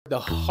the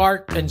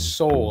heart and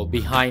soul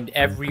behind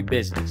every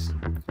business.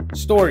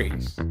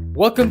 Stories.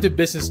 Welcome to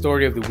Business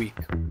Story of the Week,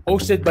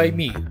 hosted by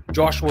me,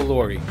 Joshua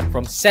Laurie.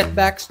 From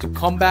setbacks to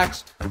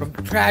comebacks, from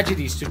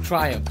tragedies to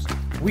triumphs,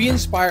 we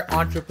inspire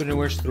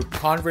entrepreneurs through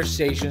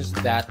conversations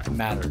that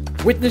matter.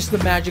 Witness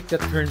the magic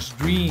that turns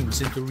dreams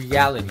into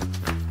reality.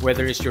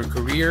 Whether it's your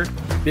career,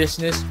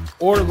 business,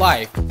 or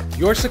life,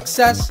 your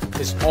success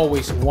is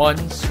always one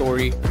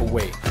story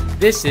away.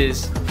 This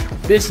is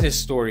Business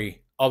Story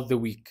of the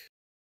Week.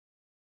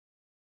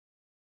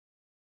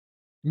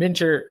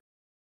 Minter,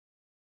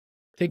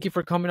 thank you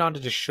for coming on to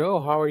the show.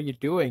 How are you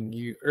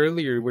doing?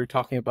 Earlier we were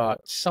talking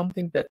about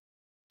something that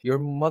your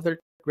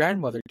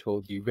grandmother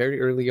told you very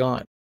early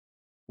on.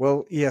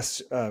 Well,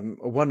 yes, a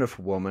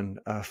wonderful woman,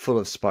 full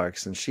of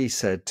sparks, and she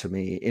said to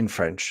me in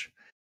French,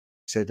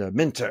 she said,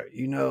 Minter,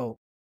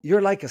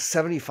 you're like a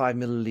 75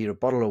 milliliter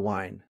bottle of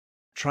wine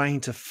trying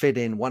to fit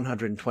in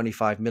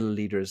 125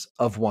 milliliters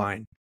of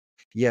wine.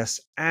 Yes,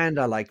 and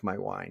I like my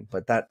wine,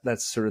 but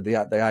that's sort of the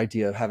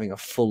idea of having a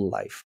full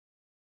life.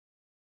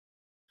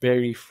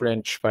 Very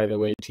French, by the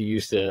way, to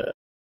use the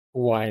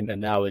wine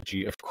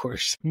analogy, of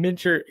course.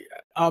 Minter,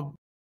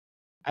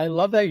 I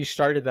love that you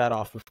started that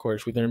off, of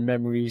course, with her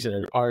memories and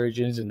her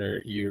origins and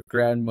your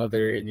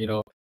grandmother.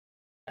 And,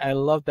 I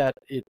love that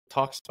it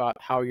talks about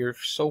how you're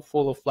so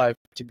full of life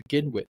to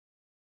begin with.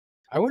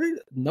 I want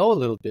to know a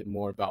little bit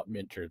more about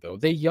Minter, though.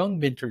 The young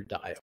Minter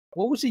Dial.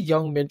 What was a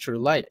young Minter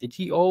like? Did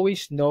he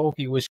always know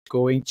he was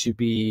going to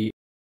be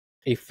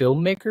a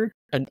filmmaker,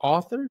 an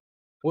author?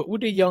 What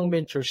would a young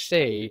Minter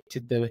say to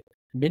the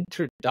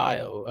Minter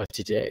Dial of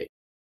today?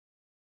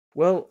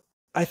 Well,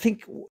 I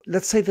think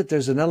let's say that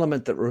there's an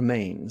element that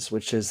remains,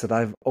 which is that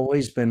I've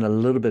always been a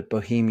little bit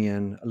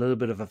bohemian, a little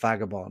bit of a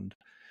vagabond.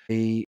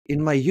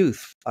 In my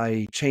youth,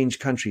 I changed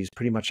countries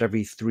pretty much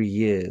every 3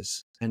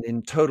 years. And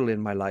in total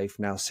in my life,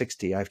 now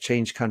 60, I've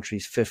changed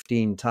countries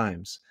 15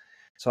 times.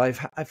 So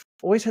I've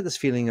always had this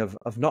feeling of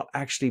not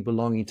actually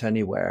belonging to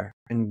anywhere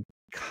and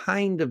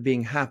kind of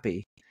being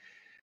happy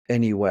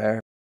anywhere.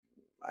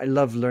 I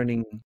love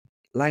learning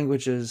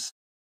languages,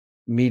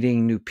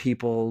 meeting new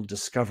people,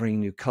 discovering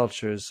new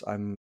cultures.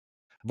 I've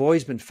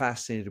always been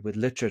fascinated with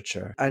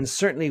literature. And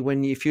certainly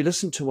if you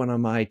listen to one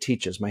of my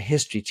teachers, my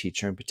history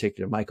teacher in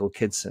particular, Michael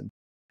Kidson,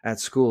 at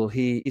school,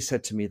 he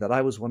said to me that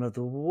I was one of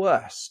the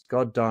worst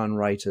goddamn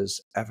writers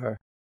ever.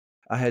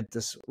 I had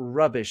this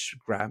rubbish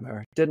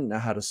grammar, didn't know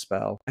how to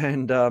spell.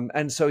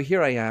 And so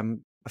here I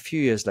am a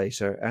few years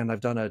later, and I've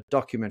done a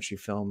documentary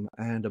film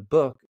and a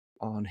book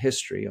on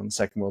history, on the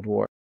Second World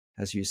War,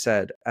 as you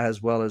said,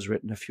 as well as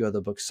written a few other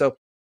books. So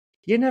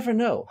you never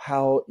know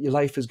how your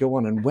life is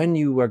going and when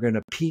you are going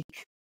to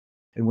peak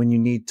and when you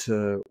need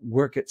to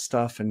work at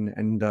stuff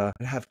and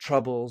have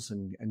troubles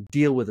and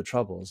deal with the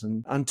troubles.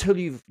 And until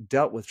you've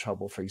dealt with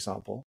trouble, for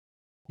example,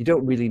 you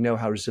don't really know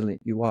how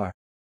resilient you are.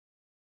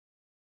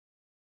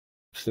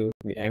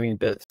 Absolutely. I mean,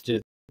 that's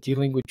just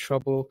dealing with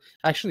trouble,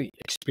 actually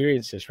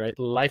experiences, right?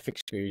 Life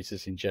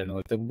experiences in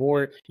general. The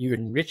more you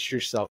enrich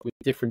yourself with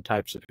different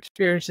types of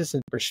experiences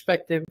and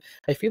perspective,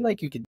 I feel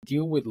like you can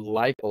deal with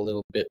life a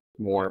little bit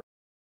more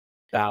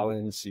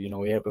balance.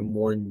 We have a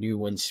more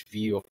nuanced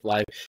view of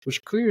life,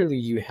 which clearly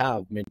you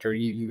have, Minter.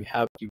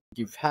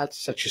 You've had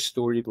such a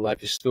storied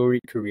life, a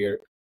storied career.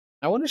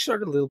 I want to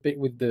start a little bit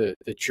with the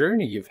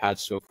journey you've had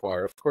so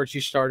far. Of course,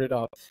 you started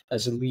off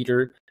as a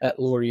leader at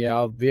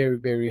L'Oreal, very,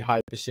 very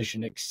high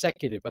position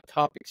executive, a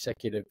top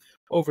executive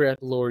over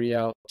at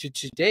L'Oreal, to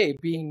today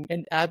being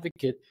an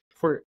advocate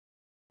for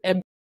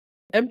em-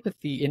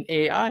 empathy in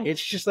AI.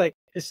 It's just like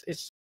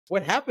it's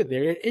what happened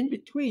there. And in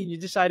between, you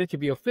decided to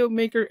be a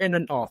filmmaker and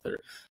an author.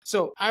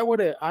 So I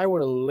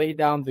wanna lay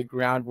down the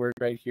groundwork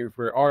right here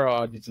for our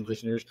audience and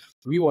listeners.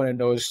 We want to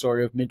know the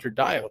story of Minter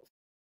Dial.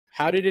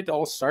 How did it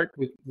all start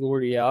with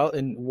L'Oreal,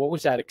 and what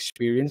was that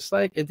experience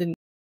like? And then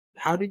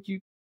how did you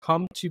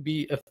come to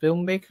be a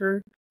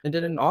filmmaker and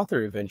then an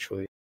author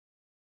eventually?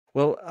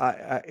 Well,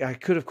 I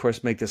could, of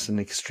course, make this an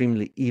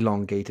extremely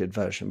elongated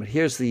version, but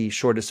here's the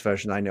shortest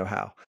version I know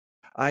how.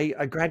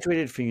 I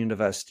graduated from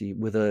university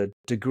with a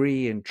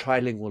degree in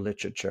trilingual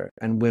literature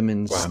and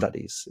women's Wow.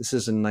 studies. This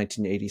is in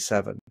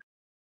 1987.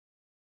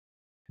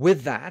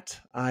 With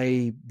that,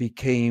 I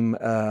became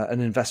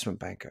an investment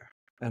banker,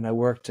 and I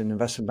worked in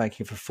investment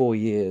banking for 4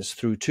 years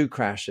through 2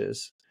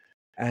 crashes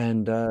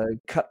and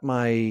cut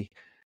my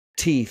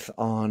teeth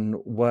on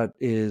what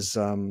is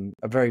a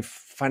very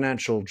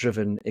financial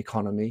driven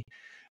economy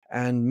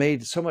and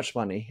made so much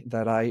money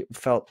that I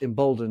felt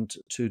emboldened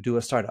to do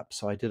a startup.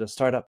 So I did a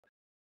startup,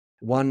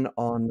 one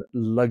on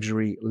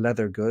luxury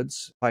leather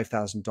goods,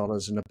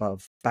 $5,000 and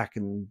above back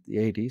in the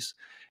 80s,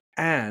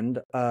 and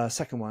a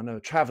second one, a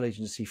travel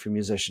agency for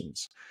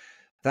musicians.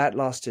 That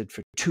lasted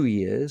for 2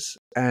 years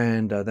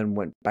and then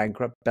went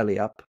bankrupt, belly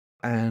up,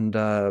 and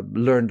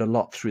learned a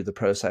lot through the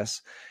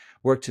process.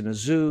 Worked in a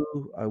zoo,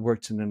 I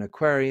worked in an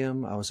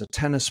aquarium, I was a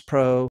tennis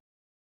pro,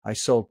 I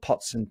sold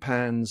pots and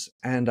pans,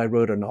 and I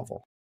wrote a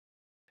novel.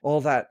 All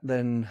that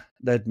then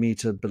led me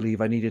to believe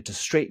I needed to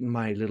straighten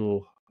my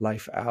little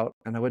life out,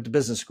 and I went to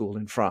business school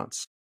in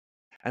France.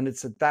 And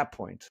it's at that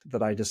point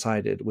that I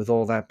decided, with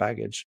all that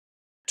baggage,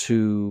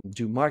 to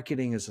do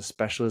marketing as a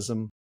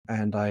specialism.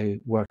 And I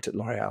worked at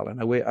L'Oreal,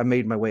 and I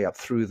made my way up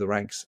through the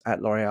ranks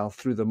at L'Oreal,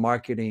 through the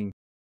marketing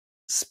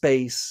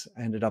space.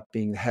 I ended up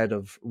being the head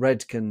of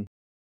Redken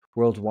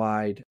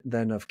worldwide,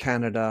 then of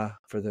Canada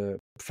for the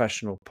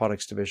professional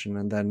products division,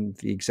 and then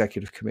the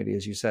executive committee,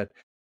 as you said.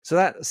 So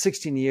that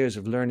 16 years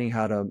of learning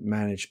how to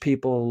manage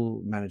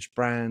people, manage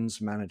brands,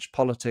 manage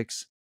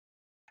politics.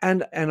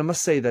 And I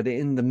must say that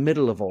in the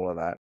middle of all of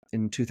that,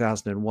 in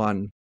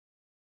 2001,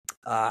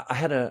 I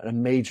had a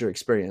major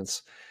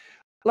experience,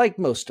 like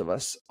most of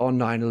us, on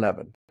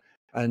 9/11.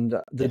 And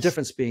the Yes.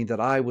 difference being that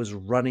I was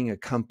running a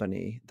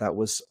company that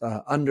was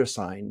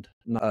undersigned,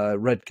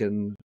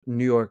 Redken,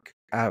 New York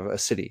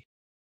City.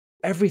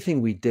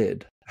 Everything we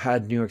did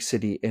had New York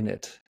City in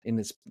it,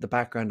 the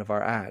background of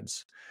our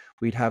ads.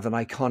 We'd have an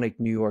iconic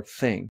New York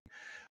thing,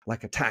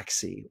 like a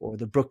taxi or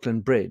the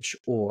Brooklyn Bridge,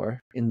 or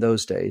in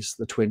those days,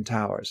 the Twin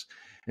Towers.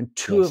 And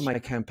two of Yes. my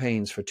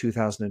campaigns for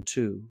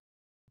 2002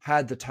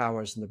 had the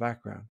towers in the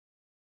background.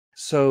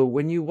 So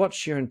when you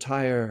watch your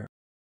entire,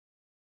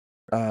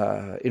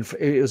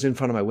 it was in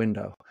front of my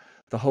window,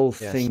 the whole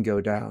Yes. thing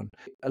go down.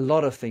 A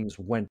lot of things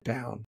went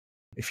down,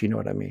 if you know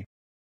what I mean.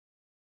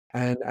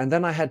 And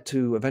then I had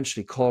to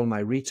eventually call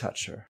my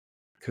retoucher,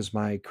 because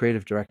my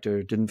creative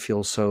director didn't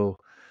feel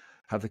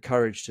have the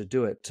courage to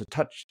do it,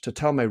 to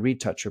tell my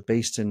retoucher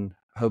based in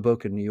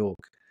Hoboken, New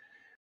York,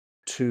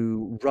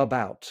 to rub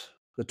out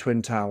the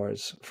Twin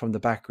Towers from the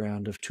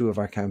background of two of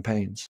our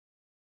campaigns.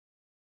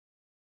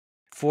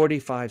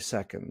 45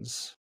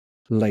 seconds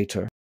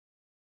later,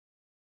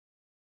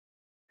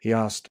 he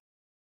asked,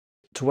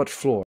 "To what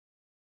floor?"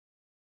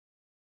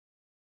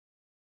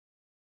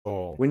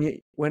 Oh.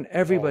 When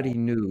everybody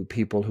knew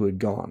people who had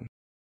gone,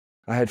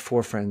 I had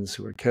 4 friends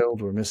who were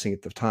killed or missing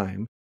at the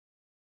time.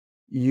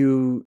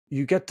 You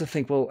get to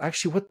think, well,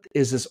 actually, what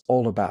is this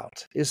all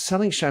about? Is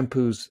selling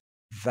shampoos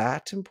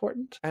that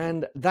important?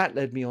 And that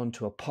led me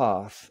onto a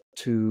path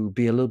to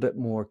be a little bit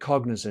more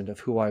cognizant of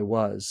who I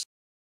was,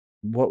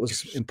 what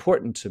was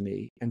important to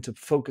me, and to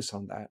focus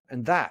on that.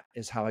 And that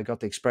is how I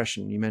got the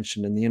expression you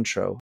mentioned in the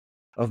intro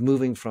of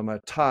moving from a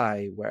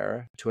tie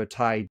wearer to a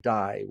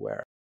tie-dye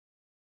wearer.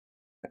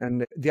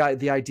 And the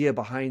idea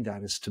behind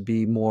that is to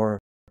be more,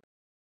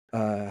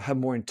 have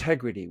more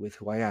integrity with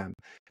who I am,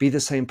 be the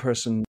same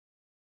person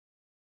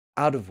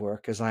out of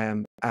work as I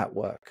am at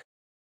work,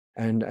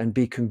 and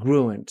be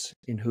congruent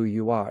in who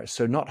you are.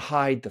 So not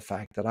hide the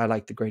fact that I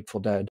like the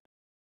Grateful Dead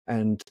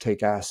and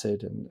take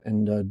acid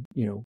and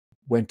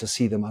went to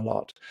see them a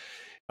lot.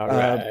 All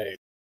right.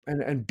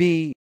 And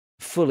be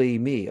fully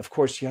me. Of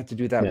course, you have to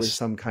do that with Yes.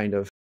 some kind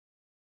of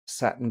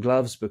satin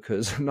gloves,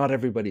 because not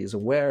everybody is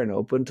aware and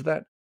open to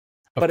that.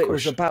 Of But it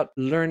was course. about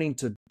learning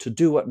to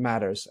do what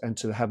matters and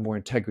to have more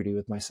integrity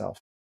with myself.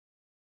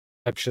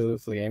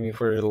 Absolutely. I mean,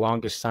 for the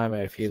longest time,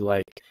 I feel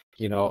like,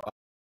 you know,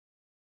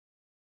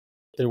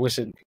 there was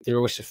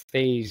a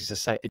phase, a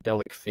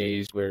psychedelic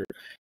phase, where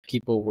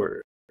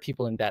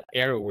people in that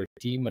era were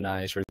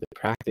demonized, or the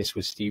practice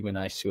was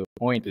demonized to a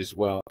point as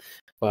well.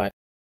 But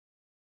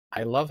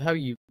I love how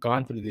you've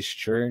gone through this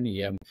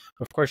journey.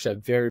 Of course, a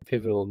very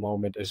pivotal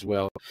moment as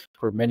well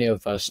for many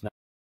of us.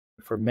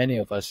 For many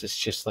of us, it's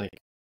just like,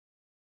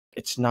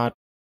 it's not,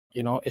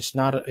 it's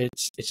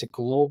a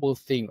global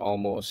thing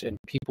almost, and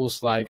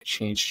people's life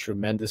changed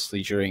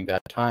tremendously during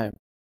that time.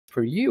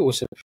 For you, it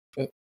was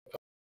a,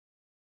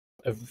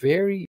 a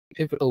very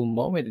pivotal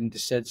moment, in the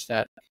sense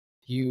that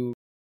you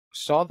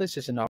saw this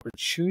as an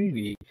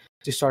opportunity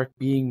to start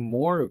being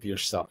more of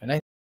yourself. And I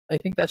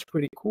think that's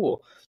pretty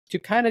cool to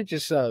kind of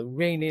just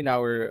rein in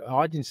our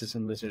audiences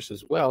and listeners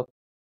as well.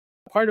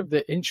 Part of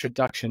the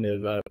introduction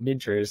of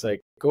Minter is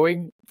like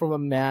going from a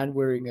man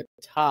wearing a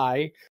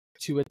tie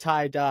to a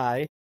tie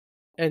dye.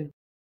 And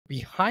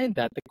behind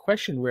that, the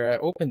question where I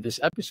opened this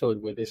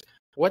episode with is,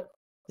 what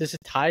does a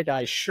tie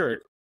dye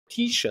shirt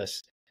teach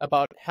us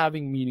about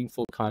having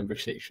meaningful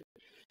conversation?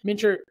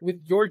 Minter,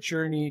 with your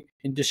journey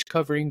in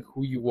discovering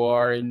who you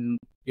are, and,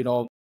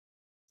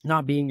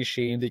 not being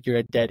ashamed that you're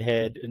a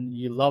deadhead and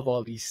you love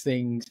all these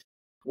things,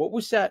 what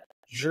was that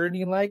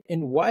journey like,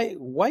 and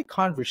why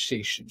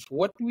conversations?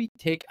 What did you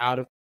take out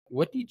of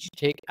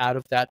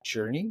that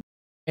journey?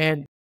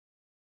 And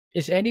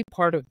is any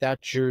part of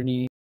that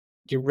journey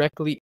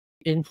directly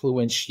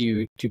influence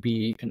you to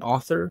be an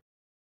author?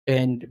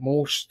 And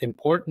most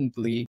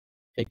importantly,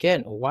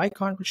 again, why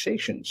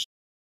conversations?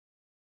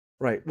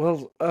 Right.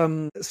 Well,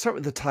 start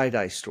with the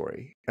tie-dye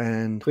story,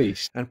 and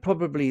Please.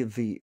 probably at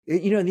the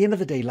end of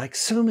the day, like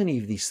so many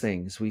of these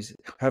things, we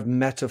have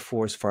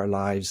metaphors for our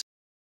lives,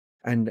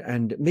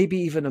 and maybe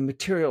even a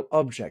material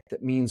object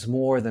that means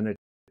more than it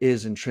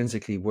is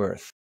intrinsically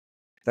worth,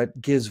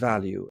 that gives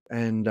value.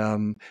 And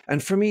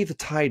for me, the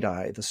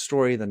tie-dye, the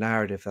story, the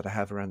narrative that I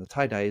have around the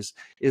tie-dye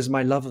is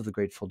my love of the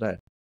Grateful Dead.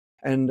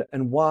 And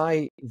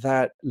why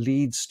that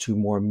leads to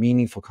more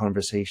meaningful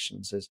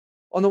conversations is,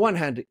 on the one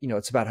hand,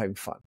 it's about having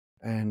fun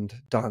and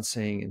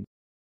dancing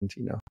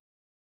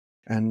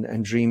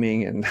and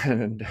dreaming and,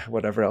 and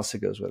whatever else that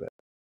goes with it.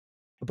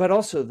 But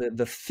also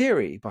the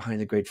theory behind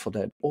the Grateful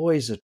Dead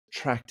always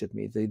attracted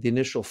me, the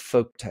initial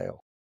folk tale,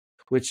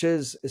 which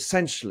is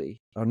essentially,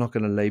 I'm not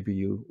going to belabor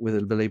you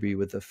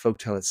with the folk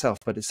tale itself,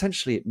 but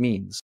essentially it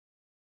means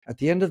at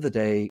the end of the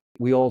day,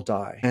 we all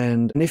die.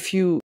 And if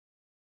you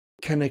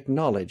can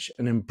acknowledge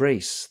and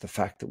embrace the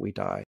fact that we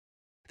die,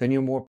 then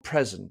you're more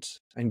present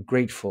and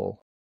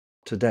grateful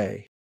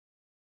today.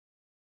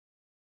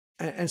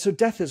 And so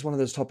death is one of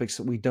those topics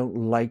that we don't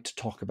like to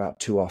talk about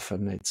too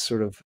often. It's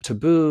sort of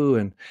taboo,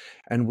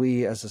 and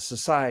we as a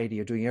society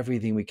are doing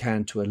everything we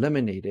can to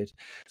eliminate it.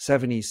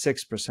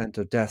 76%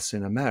 of deaths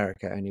in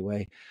America,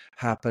 anyway,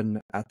 happen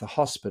at the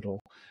hospital,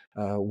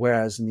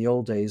 whereas in the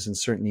old days, and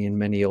certainly in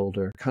many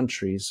older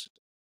countries,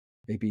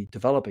 maybe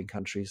developing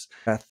countries,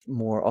 death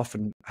more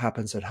often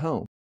happens at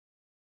home.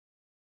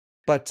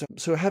 But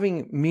so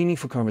having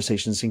meaningful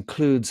conversations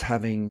includes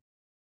having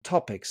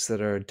topics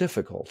that are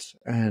difficult.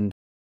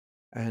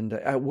 And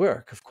at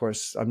work, of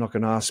course, I'm not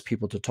going to ask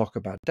people to talk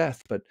about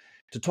death, but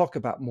to talk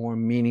about more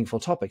meaningful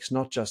topics,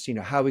 not just,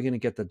 how are we going to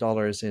get the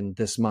dollars in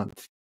this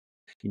month?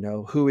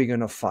 Who are we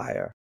going to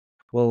fire?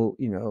 Well,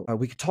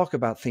 we could talk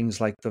about things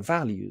like the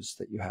values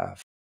that you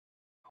have.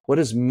 What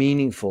is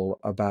meaningful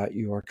about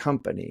your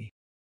company?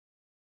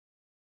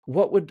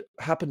 What would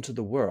happen to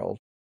the world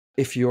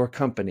if your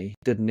company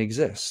didn't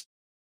exist?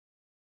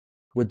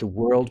 Would the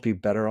world be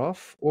better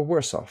off or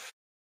worse off?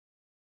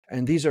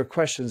 And these are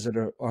questions that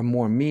are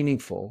more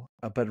meaningful,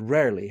 but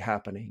rarely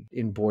happening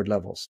in board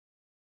levels.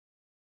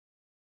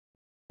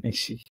 I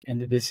see.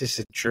 And this is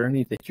a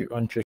journey that you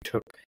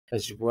undertook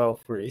as well.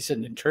 It's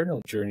an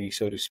internal journey,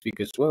 so to speak,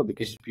 as well,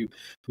 because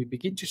we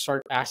begin to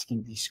start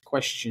asking these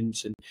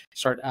questions and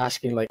start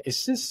asking, like,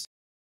 is this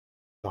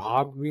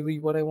job really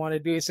what I want to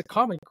do? It's a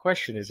common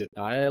question, is it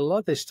not? I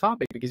love this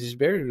topic because it's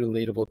very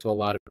relatable to a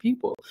lot of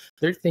people.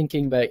 They're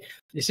thinking like,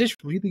 is this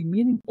really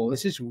meaningful?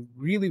 Is this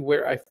really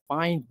where I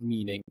find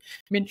meaning?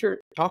 Minter,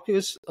 talk to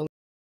us,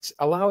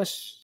 allow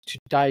us to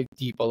dive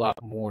deep a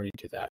lot more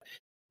into that.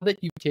 Now that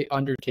you've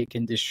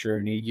undertaken this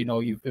journey,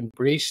 you've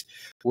embraced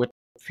what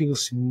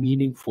feels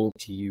meaningful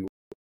to you.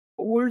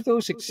 What were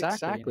those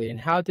exactly?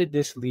 And how did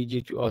this lead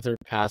you to other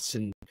paths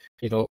and,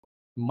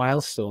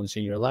 milestones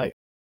in your life?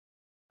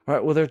 All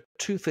right. Well, there are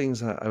two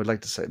things I would like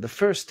to say. The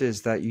first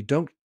is that you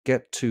don't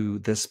get to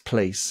this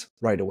place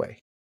right away.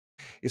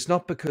 It's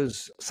not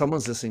because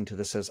someone's listening to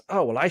this says,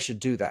 oh, well, I should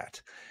do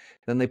that.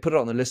 Then they put it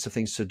on the list of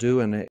things to do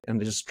and it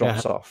just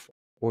drops off.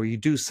 Or you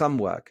do some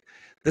work.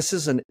 This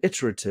is an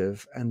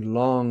iterative and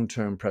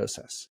long-term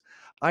process.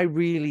 I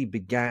really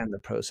began the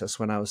process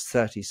when I was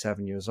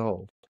 37 years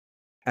old.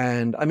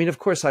 And I mean, of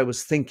course, I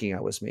was thinking I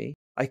was me.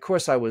 Of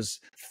course, I was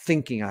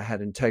thinking I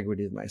had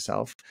integrity with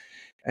myself.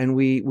 And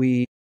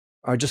we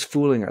are just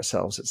fooling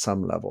ourselves at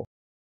some level.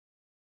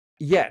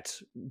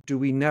 Yet, do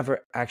we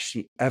never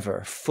actually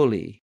ever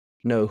fully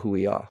know who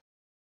we are?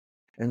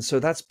 And so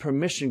that's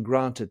permission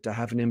granted to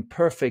have an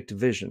imperfect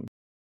vision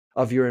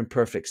of your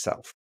imperfect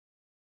self.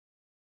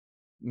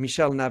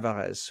 Michelle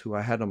Navarez, who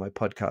I had on my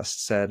podcast,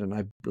 said, and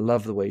I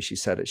love the way she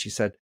said it, she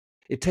said,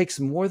 it takes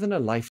more than a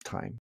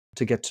lifetime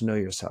to get to know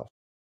yourself.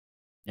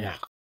 Yeah,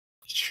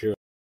 it's true.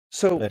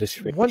 So that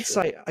is once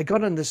true. I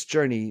got on this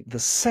journey, the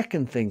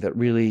second thing that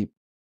really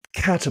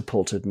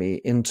catapulted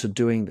me into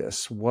doing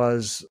this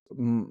was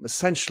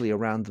essentially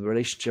around the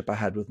relationship I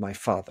had with my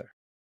father.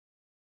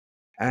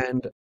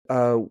 And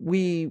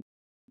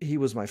he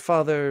was my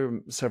father,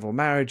 several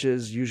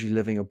marriages, usually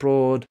living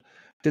abroad,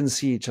 didn't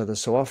see each other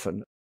so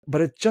often.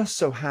 But it just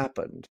so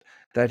happened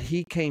that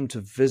he came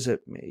to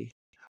visit me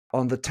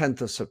on the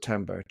 10th of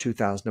September,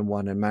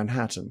 2001 in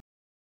Manhattan.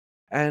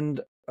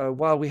 And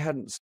while we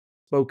hadn't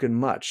spoken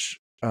much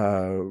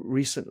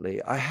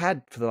recently, I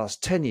had for the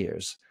last 10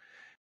 years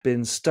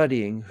been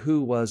studying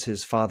who was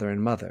his father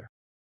and mother.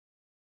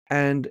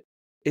 And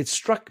it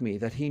struck me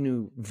that he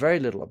knew very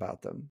little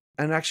about them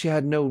and actually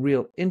had no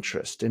real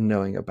interest in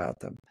knowing about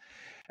them.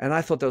 And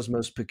I thought that was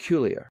most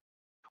peculiar.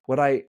 What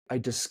I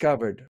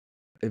discovered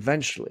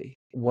eventually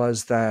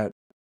was that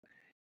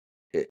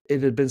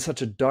it had been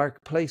such a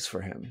dark place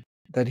for him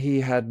that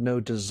he had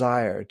no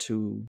desire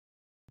to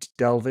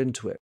delve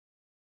into it.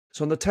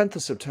 So on the 10th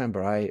of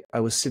September, I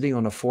was sitting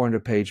on a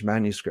 400-page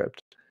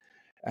manuscript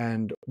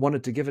and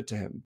wanted to give it to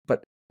him,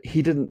 but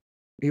he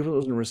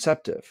wasn't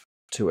receptive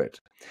to it.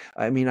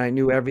 I mean, I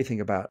knew everything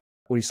about,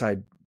 at least I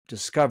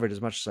discovered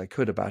as much as I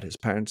could about his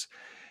parents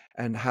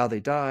and how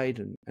they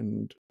died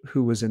and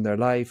who was in their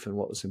life and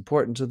what was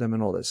important to them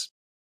and all this.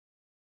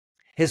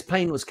 His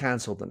plane was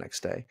canceled the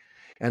next day,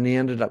 and he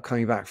ended up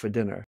coming back for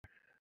dinner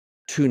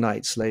 2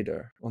 nights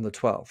later on the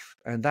 12th.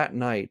 And that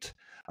night,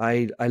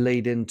 I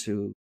laid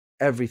into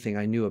everything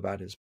I knew about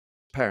his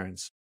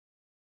parents.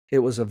 It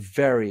was a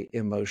very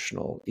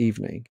emotional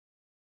evening.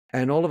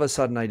 And all of a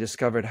sudden, I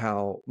discovered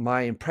how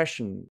my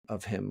impression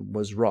of him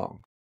was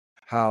wrong,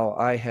 how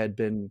I had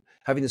been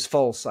having this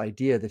false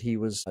idea that he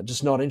was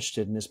just not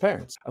interested in his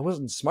parents. I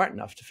wasn't smart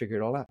enough to figure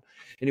it all out.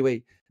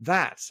 Anyway,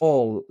 that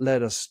all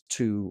led us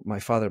to my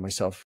father and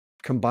myself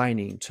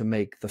combining to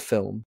make the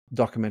film,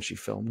 documentary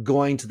film,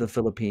 going to the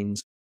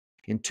Philippines,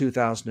 in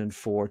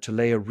 2004 to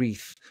lay a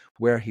wreath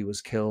where he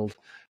was killed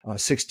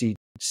 60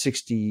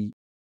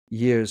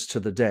 years to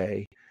the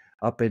day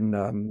up in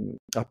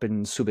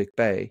Subic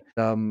Bay.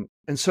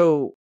 And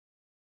so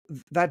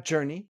that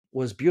journey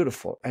was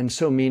beautiful and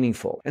so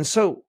meaningful. And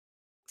so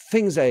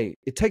things,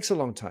 it takes a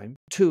long time.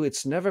 2,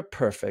 it's never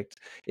perfect.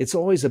 It's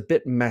always a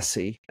bit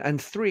messy.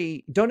 And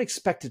 3, don't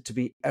expect it to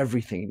be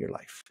everything in your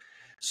life.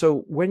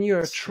 So when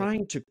you're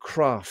trying to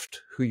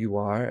craft who you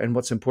are and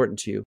what's important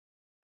to you,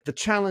 the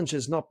challenge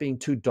is not being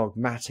too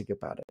dogmatic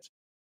about it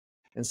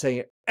and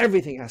saying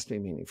everything has to be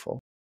meaningful.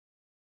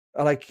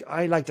 I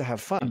like to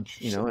have fun,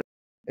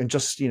 and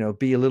just,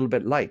 be a little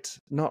bit light,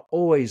 not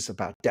always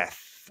about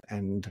death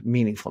and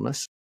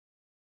meaningfulness.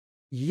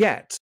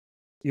 Yet,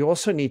 you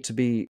also need to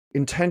be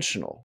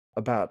intentional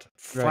about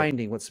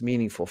finding what's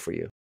meaningful for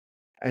you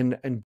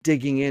and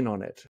digging in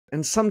on it.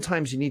 And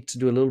sometimes you need to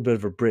do a little bit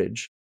of a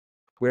bridge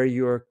where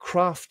you're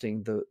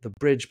crafting the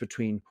bridge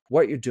between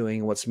what you're doing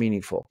and what's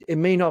meaningful. It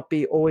may not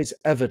be always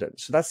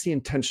evident. So that's the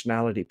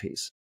intentionality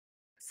piece.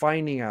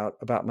 Finding out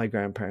about my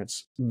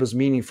grandparents was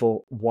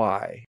meaningful.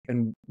 Why?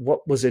 And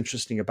what was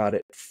interesting about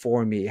it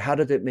for me? How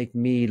did it make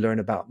me learn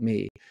about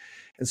me?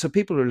 And so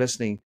people who are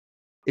listening,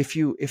 if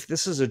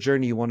this is a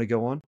journey you want to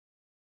go on,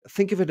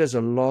 think of it as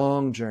a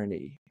long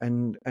journey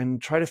and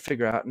try to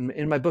figure out. And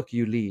in my book,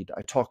 You Lead,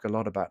 I talk a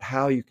lot about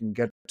how you can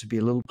get to be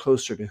a little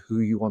closer to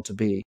who you want to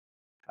be,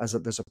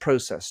 there's a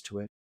process to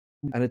it.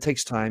 And it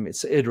takes time.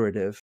 It's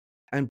iterative.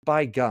 And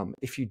by gum,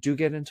 if you do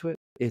get into it,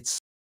 it's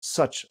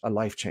such a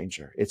life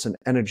changer. It's an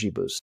energy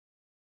boost.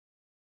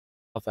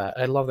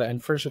 I love that.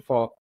 And first of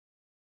all,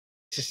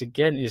 this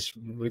again is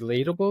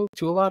relatable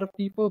to a lot of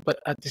people, but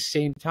at the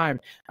same time,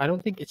 I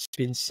don't think it's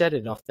been said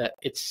enough that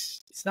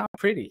it's not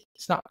pretty,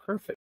 it's not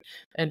perfect.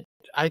 And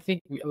I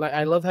think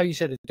I love how you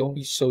said it. Don't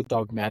be so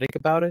dogmatic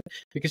about it,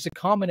 because the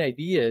common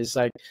idea is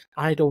like,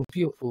 I don't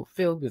feel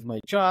fulfilled with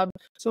my job,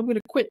 so I'm going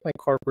to quit my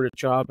corporate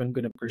job. I'm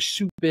going to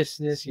pursue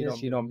business.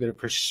 I'm going to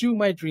pursue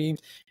my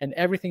dreams, and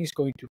everything's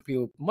going to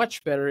feel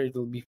much better.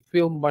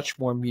 Feel much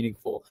more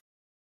meaningful.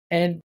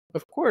 And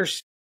of course,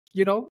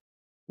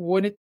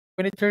 when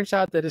it turns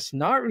out that it's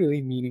not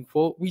really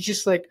meaningful, we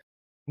just like,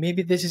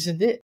 maybe this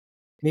isn't it.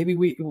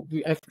 Maybe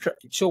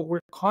so we're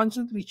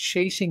constantly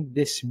chasing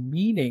this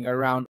meaning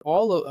around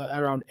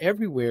around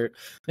everywhere,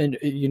 and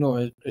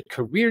a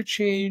career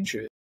change,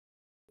 a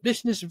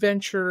business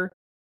venture,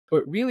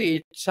 but really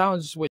it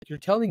sounds, what you're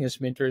telling us,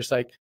 Minter, is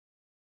like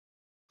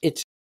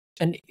it's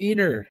an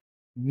inner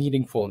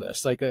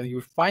meaningfulness. Like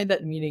you find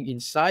that meaning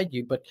inside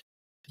you, but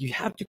you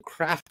have to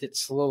craft it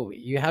slowly.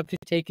 You have to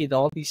take in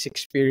all these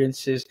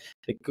experiences,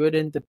 the good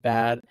and the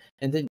bad,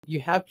 and then you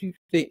have to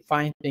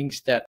find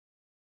things that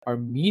are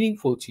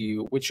meaningful to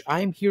you, which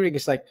I'm hearing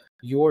is like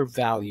your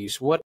values.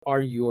 What are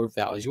your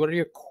values? What are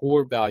your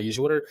core values?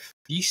 What are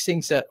these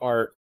things that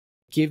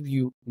give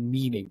you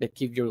meaning, that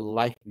give your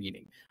life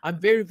meaning? I'm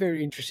very,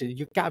 very interested.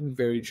 You got me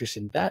very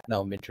interested in that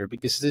now, Minter,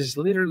 because this is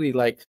literally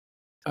like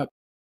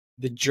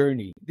the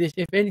journey. This,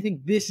 if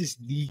anything, this is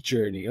the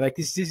journey. Like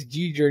this is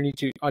the journey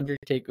to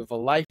undertake of a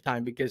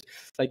lifetime, because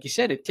like you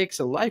said, it takes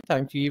a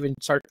lifetime to even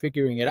start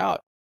figuring it out.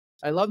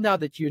 I love now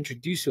that you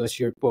introduced to us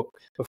your book.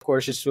 Of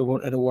course, it's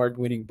an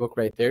award-winning book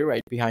right there,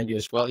 right behind you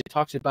as well. It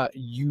talks about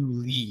You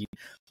Lead.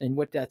 And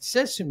what that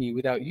says to me,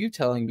 without you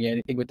telling me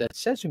anything, what that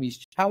says to me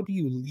is, how do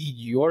you lead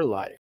your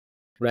life,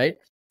 right?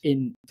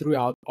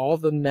 Throughout all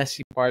the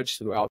messy parts,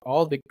 throughout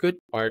all the good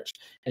parts,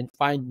 and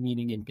find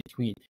meaning in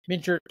between.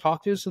 Minter,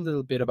 talk to us a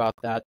little bit about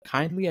that.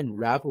 Kindly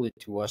unravel it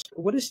to us.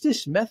 What is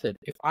this method?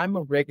 If I'm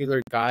a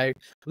regular guy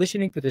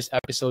listening to this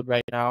episode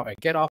right now, I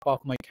get off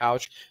my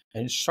couch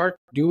and start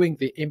doing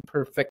the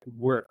imperfect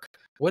work.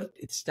 What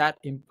is that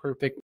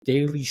imperfect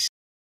daily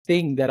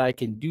thing that I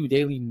can do,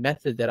 daily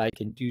method that I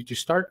can do to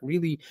start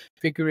really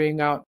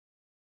figuring out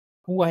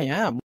who I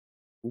am?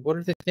 What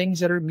are the things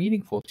that are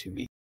meaningful to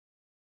me?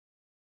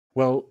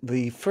 Well,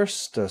 the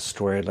first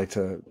story I'd like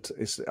to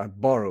is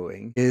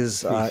borrowing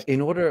is in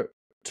order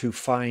to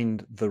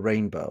find the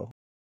rainbow,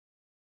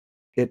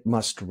 it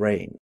must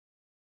rain.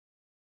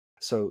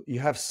 So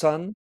you have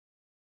sun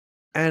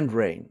and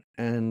rain,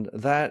 and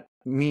that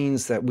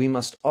means that we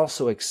must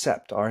also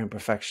accept our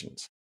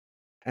imperfections.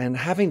 And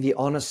having the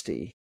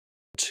honesty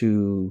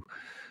to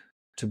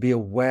be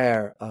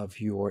aware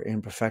of your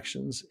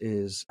imperfections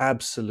is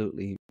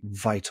absolutely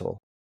vital.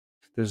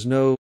 There's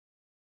no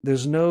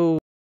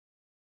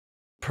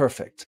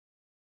perfect.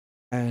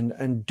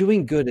 And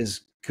doing good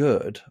is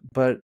good,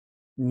 but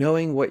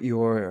knowing what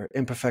your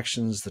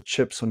imperfections, the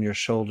chips on your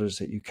shoulders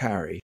that you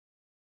carry,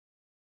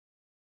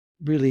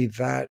 really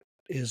that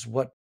is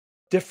what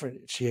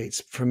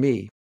differentiates, for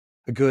me,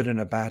 a good and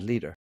a bad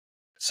leader.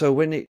 So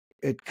when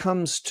it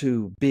comes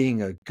to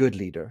being a good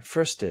leader,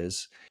 first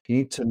is you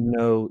need to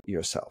know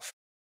yourself.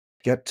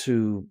 Get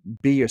to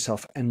be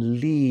yourself and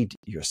lead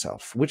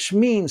yourself, which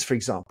means, for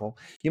example,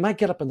 you might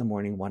get up in the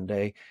morning one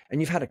day and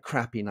you've had a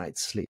crappy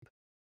night's sleep.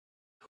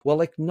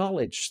 Well,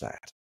 acknowledge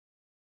that.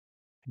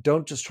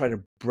 Don't just try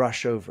to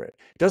brush over it.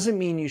 Doesn't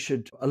mean you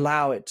should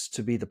allow it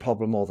to be the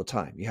problem all the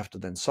time. You have to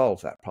then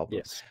solve that problem.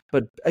 Yes.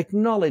 But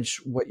acknowledge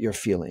what you're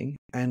feeling,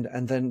 and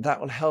then that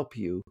will help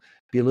you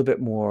be a little bit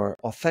more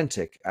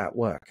authentic at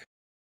work.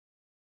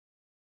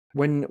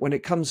 When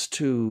it comes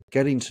to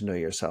getting to know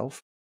yourself,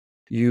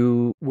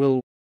 you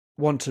will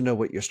want to know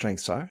what your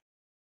strengths are,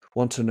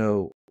 want to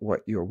know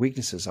what your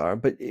weaknesses are,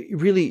 but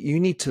really you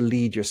need to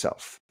lead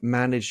yourself,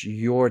 manage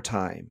your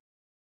time,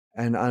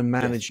 and Yes.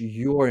 unmanage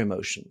your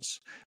emotions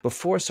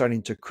before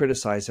starting to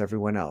criticize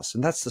everyone else.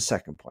 And that's the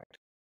second point,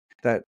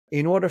 that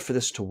in order for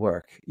this to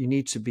work, you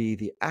need to be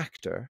the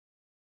actor,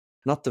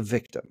 not the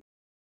victim.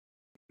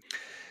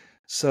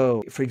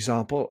 So, for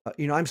example,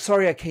 I'm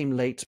sorry I came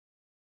late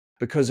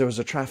because there was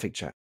a traffic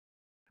jam.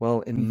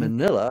 Well, in Mm-hmm.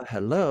 Manila,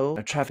 hello,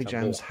 traffic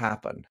Hello. jams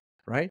happen,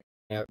 right?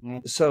 Yeah.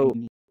 So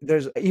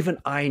even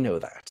I know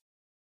that.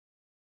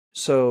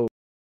 So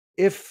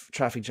if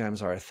traffic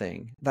jams are a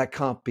thing, that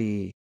can't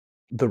be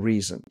the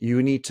reason.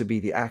 You need to be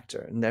the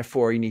actor, and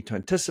therefore you need to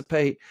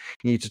anticipate,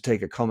 you need to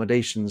take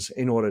accommodations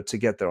in order to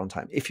get there on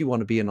time, if you want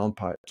to be an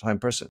on-time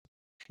person.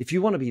 If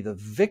you want to be the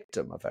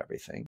victim of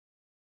everything,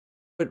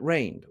 it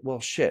rained. Well,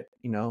 shit,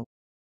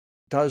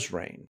 does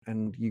rain,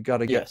 and you got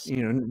to get, Yes.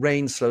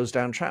 rain slows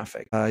down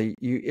traffic.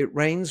 It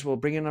rains, well,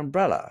 bring an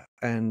umbrella,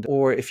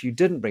 or if you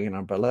didn't bring an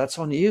umbrella, that's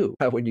on you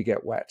when you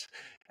get wet.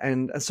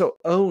 And so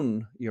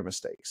own your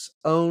mistakes,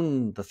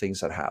 own the things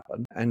that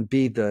happen, and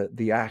be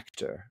the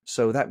actor.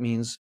 So that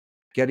means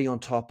getting on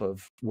top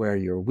of where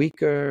you're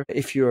weaker.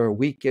 If you're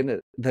weak in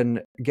it,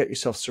 then get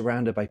yourself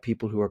surrounded by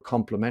people who are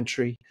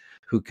complementary,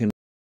 who can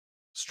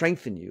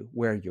strengthen you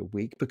where you're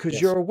weak, because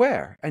Yes. you're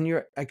aware and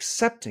you're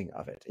accepting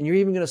of it. And you're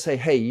even going to say,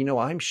 hey,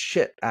 I'm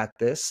shit at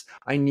this.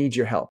 I need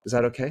your help. Is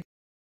that okay?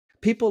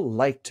 People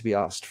like to be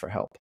asked for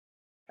help.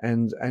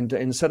 And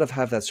instead of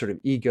have that sort of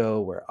ego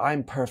where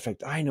I'm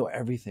perfect, I know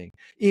everything,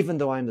 even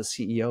though I'm the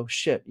CEO,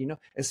 shit,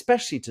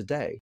 especially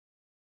today,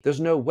 there's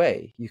no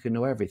way you can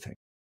know everything.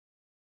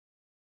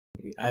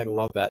 I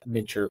love that,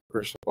 Mincher.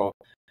 First of all,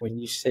 when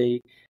you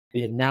say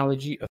the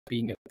analogy of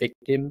being a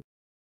victim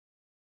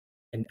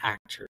and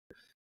actor,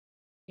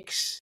 it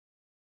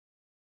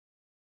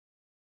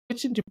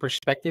puts into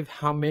perspective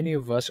how many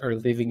of us are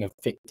living a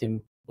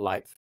victim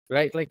life,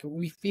 right? Like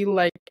we feel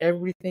like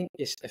everything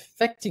is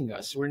affecting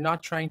us. We're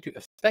not trying to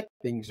affect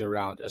things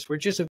around us. We're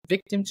just a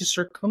victim to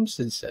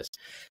circumstances.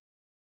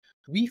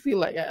 We feel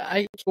like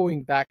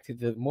going back to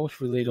the most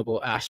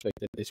relatable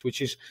aspect of this,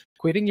 which is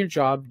quitting your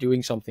job,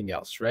 doing something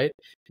else, right?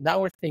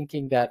 Now we're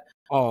thinking that,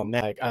 oh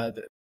man, like,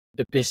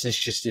 the business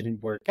just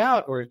didn't work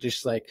out, or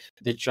just like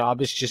the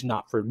job is just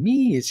not for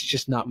me. It's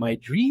just not my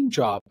dream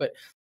job. But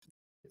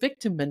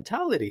victim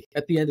mentality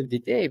at the end of the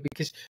day,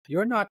 because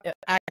you're not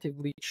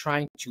actively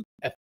trying to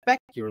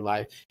affect your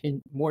life,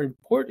 and more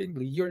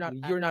importantly, you're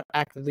not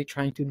actively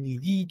trying to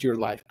lead your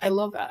life. I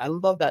love that. I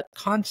love that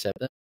concept.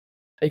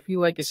 I feel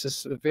like it's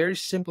just a very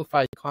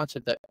simplified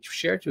concept that you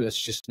shared to us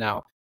just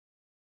now.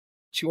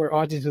 To our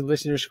audience and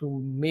listeners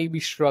who may be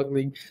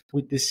struggling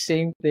with the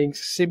same things,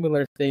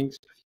 similar things,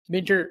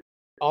 Minter,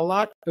 a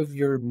lot of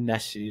your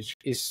message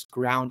is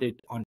grounded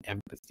on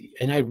empathy.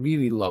 And I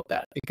really love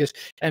that, because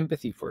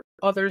empathy for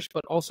others,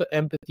 but also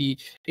empathy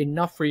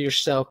enough for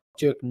yourself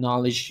to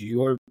acknowledge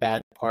your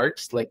bad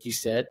parts, like you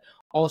said.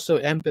 Also,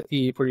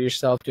 empathy for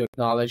yourself to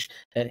acknowledge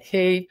that,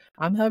 hey,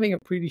 I'm having a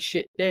pretty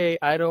shit day.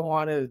 I don't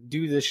want to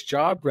do this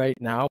job right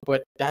now,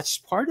 but that's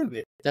part of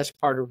it. That's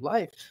part of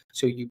life.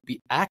 So you be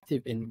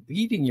active in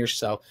leading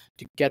yourself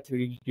to get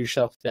through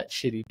yourself that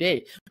shitty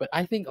day. But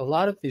I think a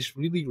lot of this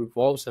really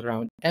revolves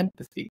around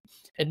empathy.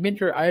 And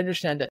Minter, I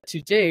understand that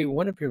today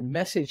one of your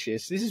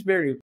messages, this is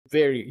very,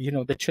 very,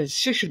 the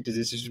transition to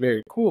this is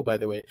very cool, by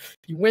the way.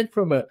 You went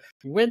from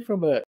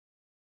a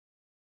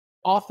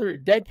author,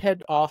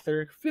 deadhead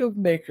author,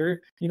 filmmaker,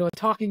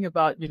 talking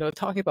about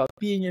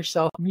being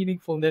yourself,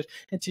 meaningfulness,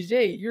 and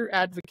today you're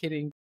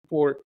advocating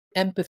for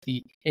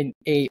empathy in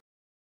a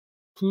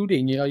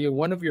including,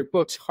 one of your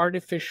books,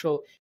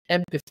 Artificial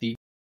Empathy,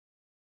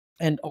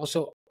 and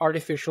also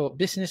artificial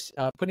business,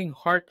 putting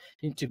heart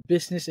into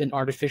business and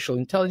artificial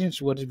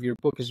intelligence, one of your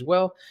book as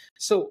well.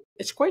 So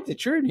it's quite the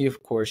journey,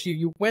 of course.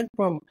 You went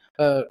from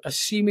a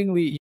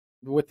seemingly,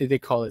 what did they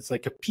call it? It's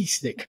like a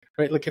peacenik,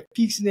 right? Like a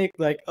peacenik,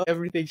 like, oh,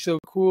 everything's so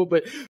cool,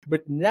 but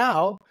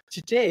now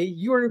today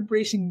you're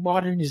embracing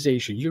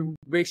modernization, you're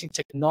embracing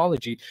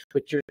technology,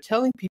 but you're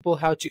telling people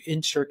how to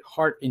insert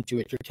heart into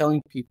it.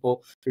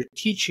 You're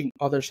teaching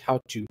others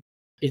how to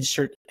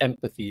insert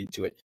empathy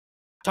into it.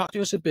 Talk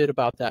to us a bit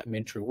about that,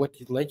 Minter. What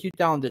led you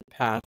down that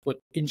path? What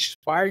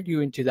inspired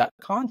you into that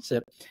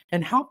concept?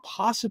 And how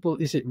possible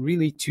is it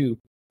really to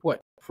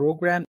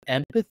program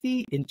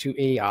empathy into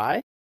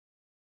AI?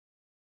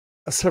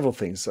 Several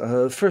things.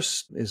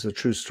 First is a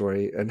true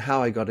story, and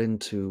how I got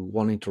into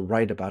wanting to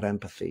write about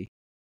empathy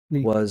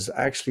was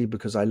actually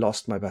because I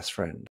lost my best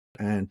friend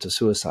and to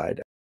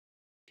suicide.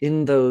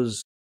 In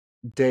those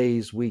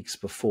days, weeks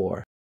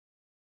before,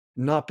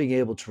 not being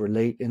able to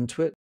relate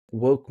into it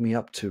woke me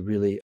up to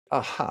really,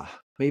 aha,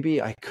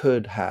 maybe I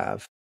could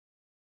have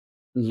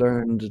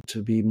learned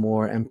to be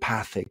more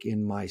empathic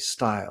in my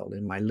style,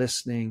 in my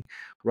listening,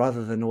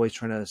 rather than always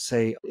trying to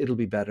say it'll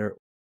be better.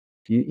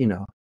 You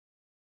know,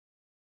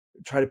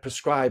 try to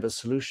prescribe a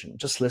solution.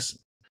 Just listen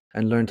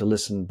and learn to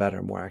listen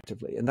better, more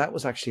actively. And that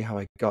was actually how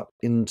I got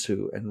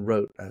into and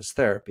wrote as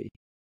therapy,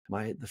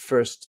 the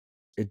first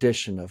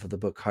edition of the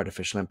book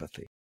Artificial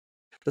Empathy.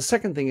 The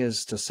second thing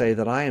is to say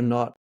that I am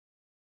not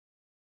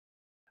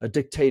a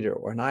dictator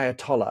or an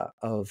ayatollah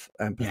of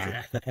empathy.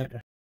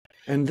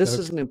 And this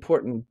is an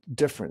important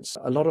difference.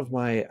 A lot of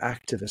my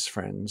activist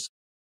friends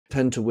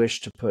tend to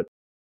wish to put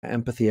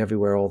empathy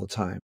everywhere all the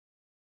time.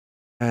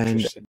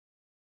 And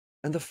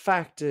the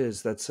fact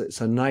is that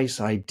it's a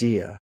nice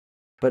idea,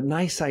 but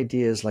nice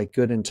ideas, like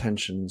good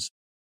intentions,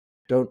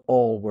 don't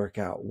all work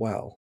out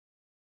well.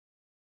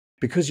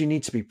 Because you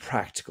need to be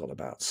practical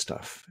about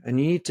stuff and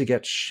you need to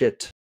get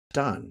shit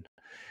done.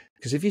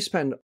 Because if you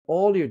spend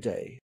all your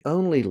day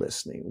only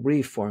listening,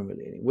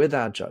 reformulating,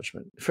 without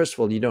judgment, first of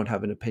all, you don't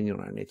have an opinion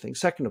on anything.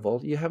 Second of all,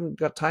 you haven't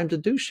got time to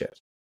do shit.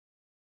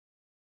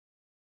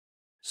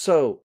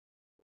 So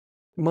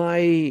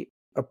my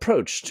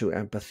approach to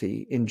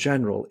empathy in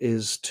general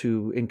is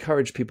to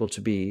encourage people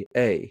to be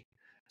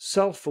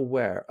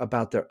self-aware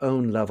about their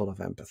own level of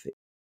empathy.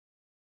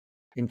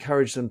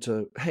 Encourage them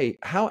to, hey,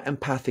 how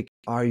empathic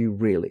are you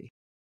really?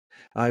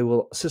 I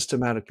will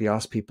systematically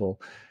ask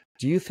people,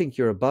 do you think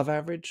you're above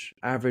average,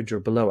 average, or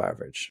below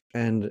average?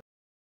 And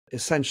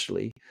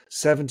essentially,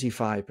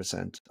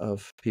 75%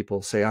 of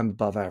people say I'm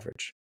above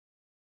average.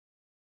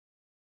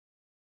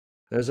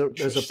 There's a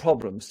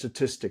problem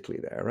statistically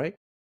there, right?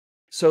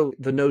 So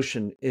the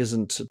notion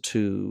isn't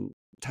to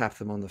tap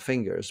them on the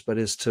fingers, but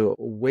is to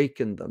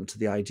awaken them to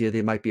the idea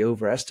they might be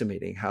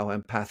overestimating how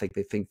empathic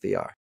they think they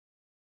are.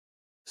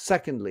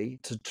 Secondly,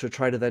 to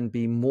try to then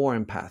be more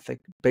empathic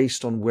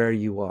based on where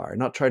you are,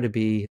 not try to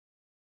be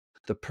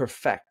the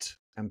perfect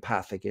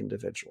empathic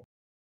individual.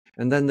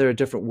 And then there are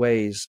different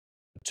ways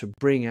to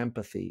bring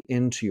empathy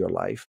into your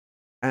life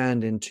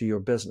and into your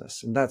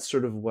business. And that's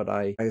sort of what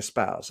I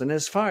espouse. And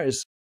as far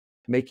as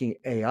making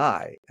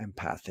AI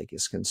empathic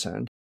is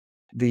concerned,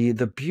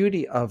 the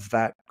beauty of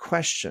that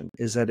question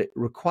is that it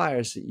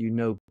requires that you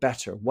know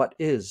better what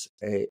is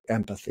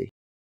empathy.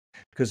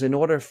 Because in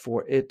order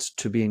for it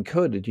to be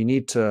encoded, you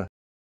need to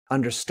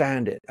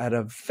understand it at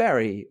a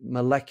very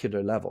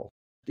molecular level,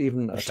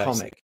 even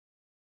atomic.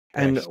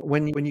 And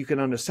when you can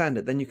understand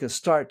it, then you can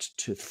start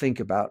to think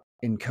about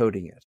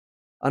encoding it.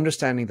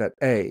 Understanding that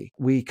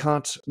we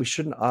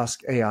shouldn't ask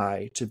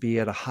AI to be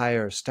at a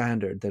higher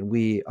standard than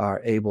we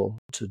are able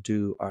to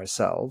do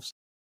ourselves,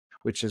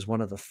 which is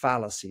one of the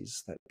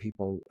fallacies that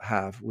people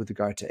have with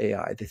regard to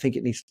AI. They think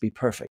it needs to be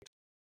perfect.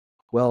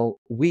 Well,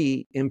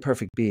 we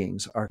imperfect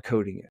beings are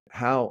coding it.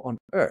 How on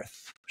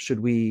earth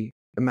should we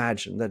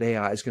imagine that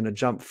AI is going to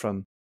jump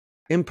from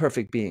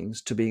imperfect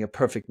beings to being a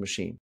perfect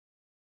machine?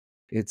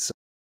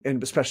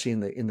 And especially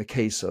in the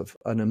case of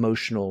an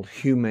emotional,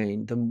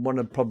 humane, one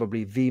of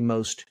probably the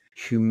most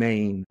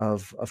humane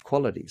of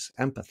qualities,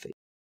 empathy.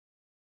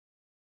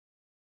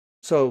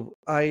 So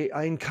I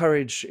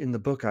encourage, in the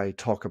book, I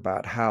talk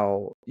about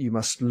how you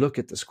must look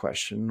at this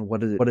question,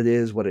 what it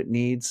is, what it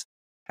needs,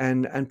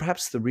 and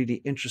perhaps the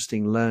really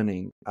interesting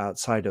learning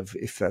outside of,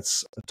 if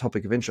that's a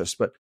topic of interest,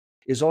 but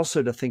is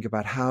also to think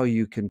about how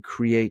you can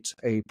create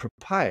a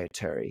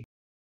proprietary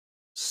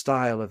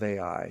style of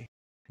AI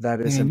that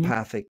is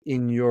empathic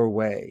in your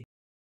way.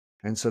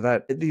 And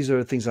so these are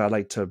the things I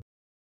like to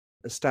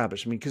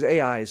establish. I mean, because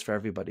AI is for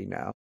everybody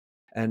now.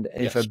 And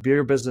if a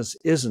beer business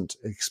isn't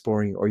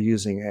exploring or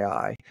using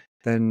AI,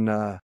 then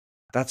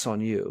that's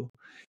on you.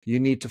 You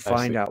need to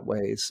find out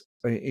ways.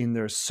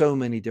 There are so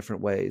many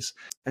different ways.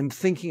 And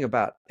thinking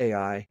about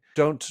AI,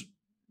 don't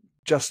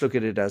just look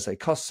at it as a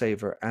cost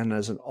saver and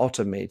as an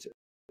automated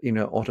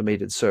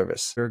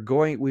service.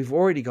 We've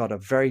already got a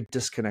very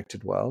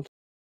disconnected world.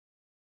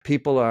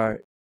 People are,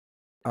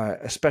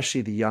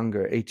 especially the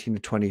younger, 18 to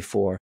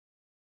 24,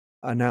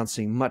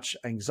 announcing much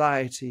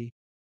anxiety,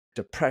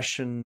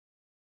 depression,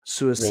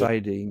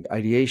 suicide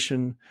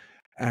ideation.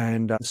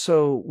 And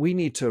so we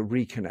need to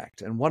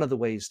reconnect. And one of the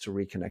ways to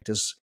reconnect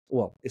is,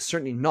 it's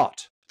certainly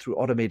not through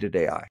automated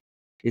AI.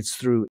 It's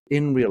through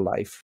in real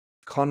life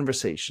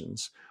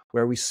conversations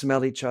where we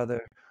smell each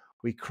other,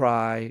 we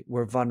cry,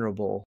 we're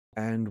vulnerable,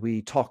 and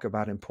we talk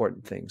about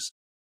important things.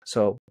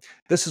 So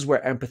this is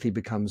where empathy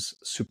becomes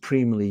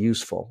supremely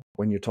useful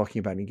when you're talking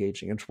about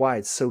engaging. And it's why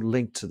it's so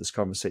linked to this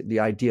conversation, the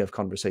idea of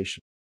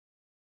conversation.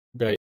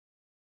 Right.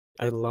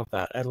 I love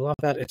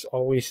that. It's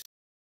always,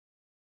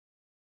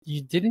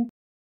 it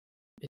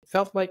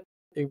felt like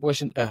it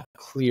wasn't a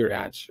clear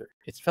answer.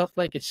 It felt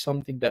like it's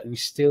something that we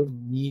still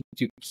need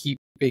to keep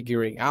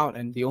figuring out.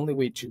 And the only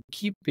way to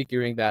keep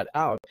figuring that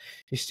out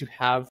is to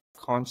have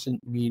constant,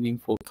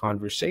 meaningful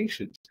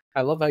conversations.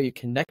 I love how you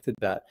connected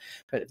that.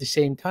 But at the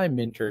same time,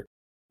 Minter,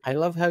 I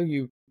love how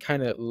you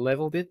kind of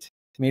leveled it,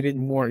 made it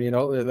more,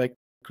 like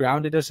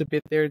grounded us a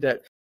bit there,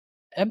 that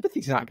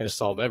empathy is not going to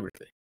solve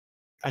everything.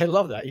 I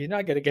love that. You're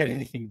not gonna get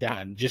anything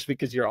done just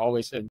because you're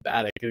always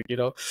emphatic.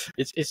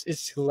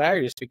 It's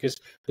hilarious because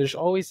there's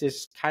always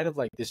this kind of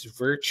like this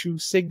virtue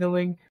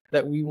signaling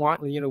that we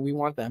want. We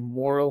want that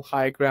moral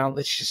high ground.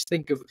 Let's just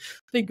think of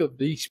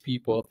these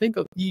people, think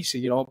of these.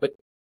 But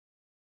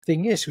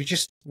thing is, we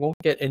just won't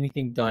get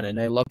anything done. And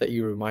I love that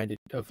you reminded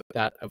of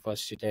that of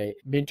us today,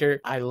 Minter.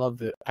 I love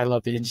the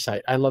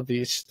insight. I love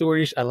the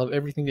stories. I love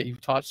everything that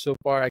you've taught so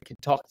far. I can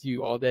talk to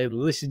you all day,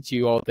 listen to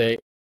you all day.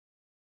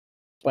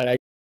 But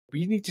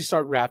we need to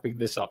start wrapping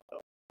this up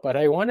though. But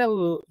I want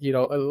to,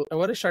 I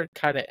want to start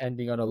kind of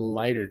ending on a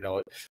lighter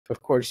note.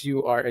 Of course,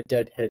 you are a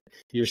deadhead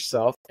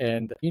yourself,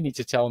 and you need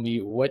to tell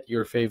me what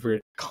your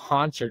favorite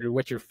concert or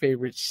what your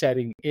favorite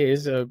setting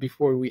is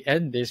before we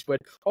end this. But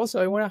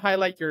also, I want to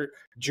highlight your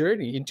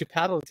journey into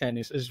paddle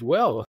tennis as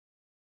well.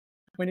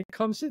 When it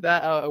comes to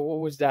that,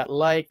 what was that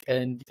like,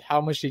 and how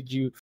much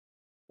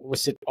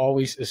was it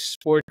always a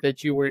sport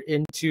that you were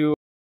into?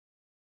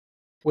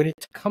 When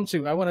it comes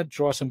to, I want to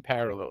draw some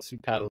parallels to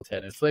paddle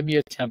tennis. Let me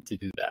attempt to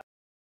do that.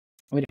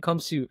 When it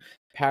comes to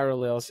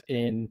parallels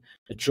in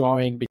the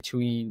drawing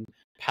between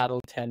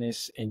paddle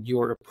tennis and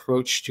your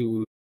approach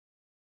to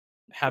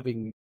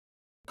having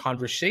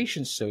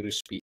conversations, so to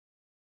speak,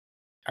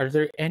 are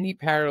there any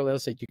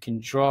parallels that you can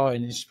draw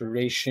an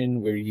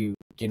inspiration where you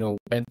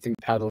went through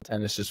paddle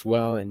tennis as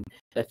well and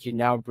that you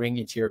now bring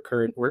into your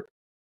current work?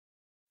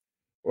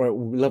 Or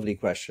lovely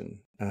question.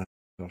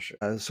 Gosh.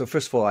 So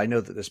first of all, I know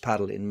that there's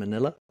paddle in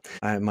Manila.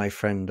 My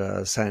friend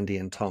Sandy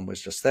and Tom were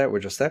just there.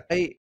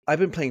 I've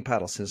been playing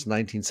paddle since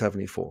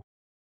 1974,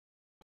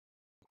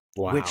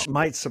 Wow. which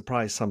might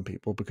surprise some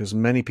people because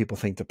many people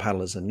think that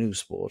paddle is a new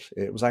sport.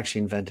 It was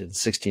actually invented in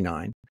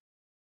 69.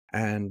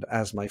 And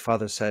as my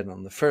father said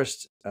on the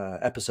first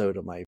episode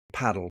of my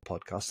paddle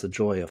podcast, The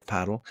Joy of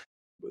Paddle,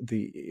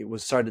 it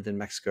was started in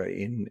Mexico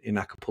in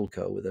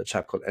Acapulco with a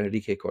chap called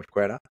Enrique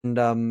Corcuera,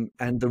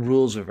 and the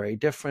rules are very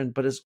different,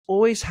 but it's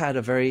always had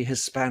a very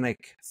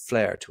Hispanic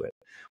flair to it,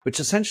 which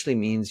essentially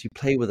means you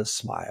play with a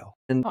smile,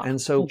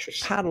 and so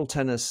Interesting. paddle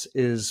tennis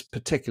is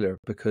particular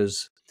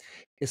because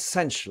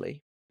essentially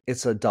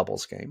it's a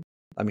doubles game.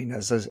 I mean,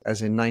 as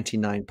in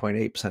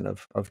 99.8%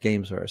 of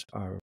games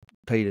are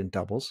played in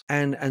doubles,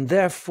 and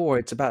therefore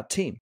it's about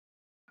team.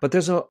 But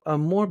there's a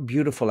more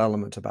beautiful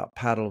element about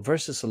paddle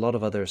versus a lot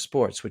of other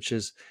sports, which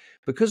is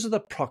because of the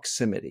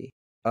proximity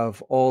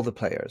of all the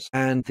players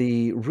and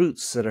the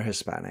roots that are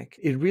Hispanic,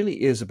 it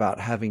really is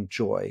about having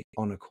joy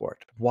on a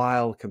court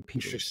while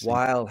competing, Interesting.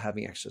 while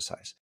having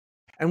exercise.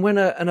 And when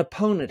an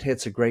opponent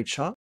hits a great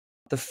shot,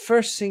 the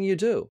first thing you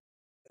do,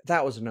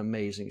 that was an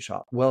amazing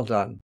shot. Well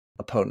done,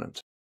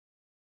 opponent.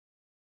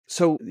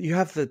 So you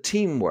have the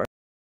teamwork.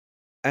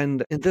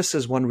 And this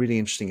is one really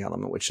interesting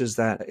element, which is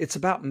that it's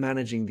about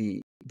managing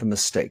the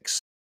mistakes.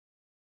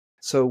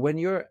 So when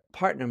your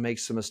partner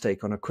makes a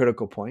mistake on a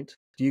critical point,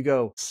 do you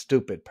go,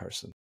 stupid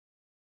person,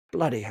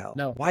 bloody hell,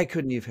 No. why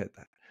couldn't you have hit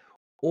that?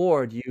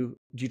 Or do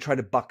you try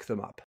to buck them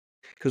up?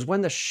 Because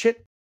when the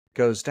shit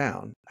goes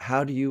down,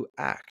 how do you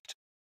act?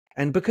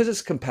 And because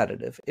it's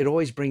competitive, it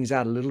always brings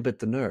out a little bit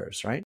the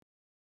nerves, right?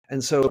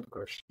 And so Of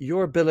course.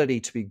 your ability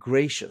to be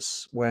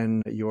gracious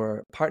when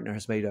your partner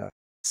has made a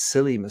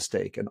silly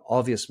mistake, an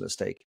obvious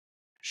mistake,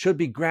 should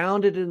be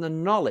grounded in the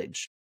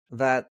knowledge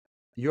that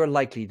you're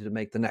likely to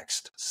make the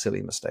next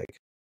silly mistake.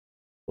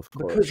 Of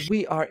Because course.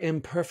 we are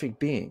imperfect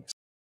beings.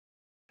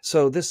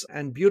 So this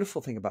and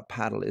beautiful thing about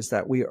paddle is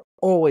that we are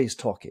always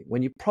talking.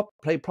 When you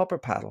play proper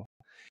paddle,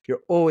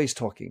 you're always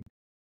talking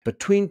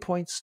between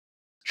points,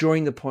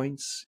 during the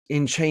points,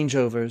 in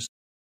changeovers.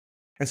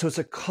 And so it's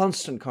a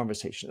constant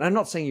conversation. And I'm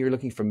not saying you're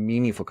looking for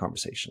meaningful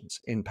conversations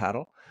in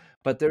paddle,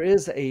 but there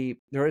is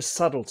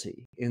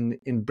subtlety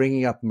in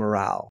bringing up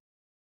morale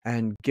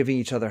and giving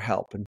each other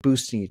help and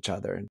boosting each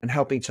other and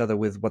helping each other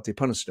with what the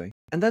opponent's doing.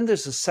 And then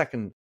there's the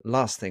second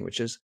last thing, which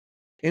is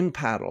in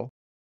paddle,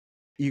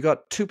 you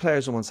got two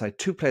players on one side,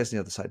 two players on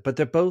the other side, but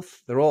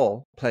they're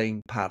all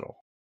playing paddle.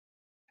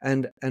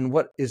 And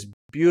what is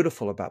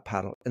beautiful about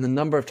paddle, and the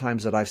number of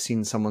times that I've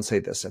seen someone say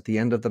this at the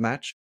end of the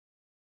match,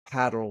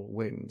 paddle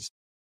wins.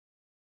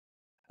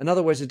 In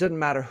other words, it didn't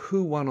matter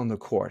who won on the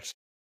court,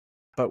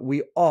 but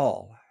we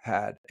all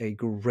had a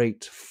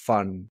great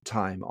fun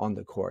time on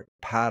the court.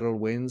 Paddle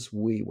wins,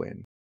 we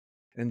win.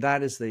 And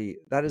that is the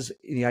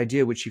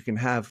idea which you can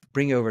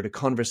bring over to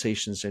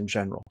conversations in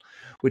general,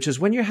 which is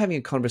when you're having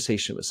a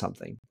conversation with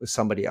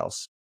somebody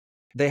else,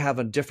 they have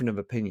a different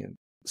opinion.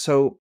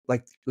 So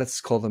like,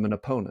 let's call them an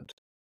opponent.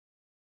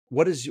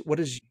 What is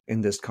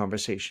in this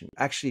conversation?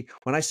 Actually,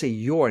 when I say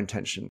your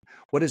intention,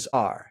 what is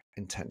our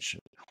intention?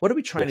 What are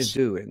we trying to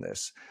do in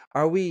this?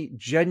 Are we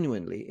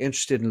genuinely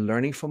interested in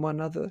learning from one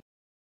another?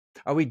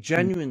 Are we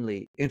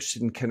genuinely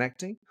interested in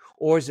connecting?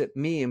 Or is it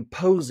me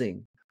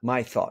imposing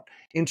my thought,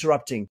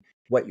 interrupting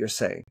what you're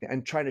saying,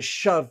 and trying to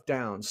shove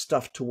down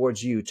stuff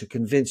towards you to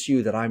convince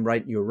you that I'm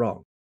right and you're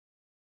wrong?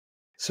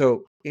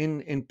 So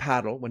in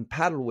paddle, when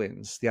paddle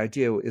wins, the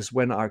idea is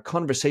when our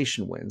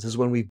conversation wins, is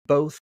when we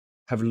both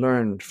have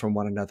learned from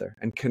one another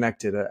and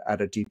connected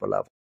at a deeper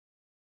level.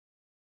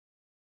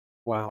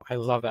 Wow, I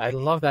love that. I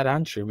love that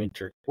answer,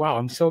 Minter. Wow,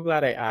 I'm so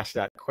glad I asked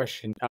that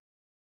question.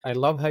 I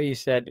love how you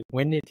said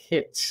when it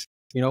hits,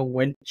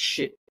 when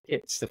shit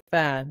hits the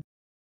fan,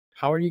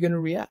 how are you going to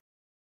react?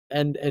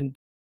 And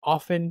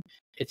often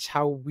it's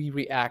how we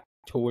react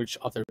towards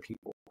other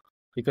people.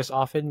 Because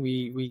often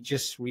we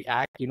just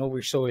react,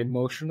 we're so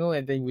emotional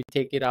and then we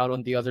take it out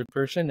on the other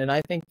person. And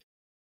I think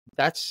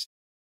that's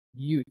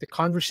the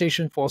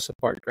conversation falls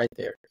apart right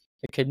there.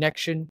 The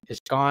connection is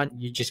gone.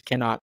 You just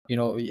cannot,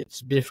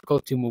 it's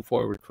difficult to move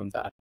forward from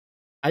that.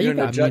 You're You in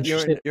a got me you're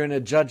interested. in a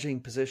judging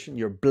position.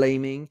 You're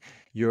blaming.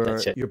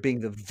 That's it. You're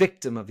being the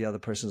victim of the other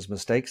person's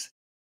mistakes,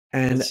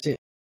 and That's it.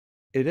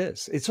 it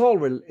is. It's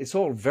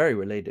all very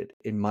related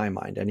in my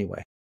mind,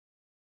 anyway.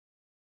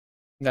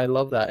 I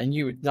love that. And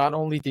you not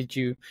only did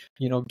you,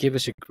 give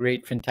us a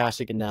great,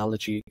 fantastic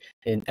analogy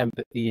in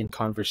empathy and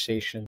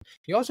conversation,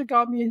 you also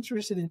got me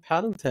interested in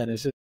paddle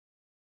tennis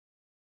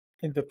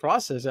in the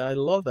process. I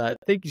love that.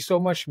 Thank you so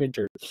much,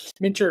 Minter.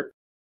 Minter,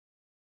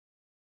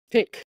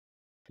 pick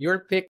your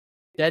pick.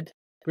 Dead,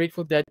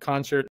 Grateful Dead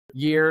concert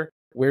year.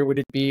 Where would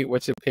it be?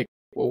 What's a pick?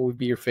 What would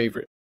be your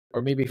favorite,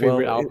 or maybe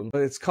favorite album?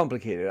 But it's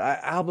complicated.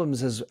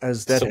 Albums, as So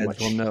Deadheads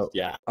will much. know,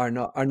 Yeah. are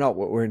not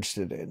what we're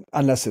interested in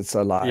unless it's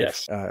a live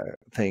Yes.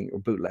 thing or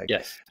bootleg.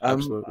 Yes.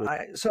 Absolutely.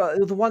 So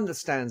the one that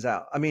stands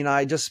out. I mean,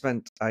 I just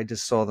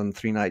saw them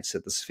 3 nights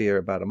at the Sphere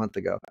about a month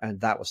ago,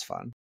 and that was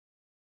fun.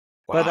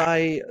 But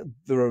Wow.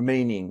 the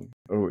remaining,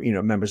 or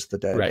members of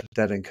the Right.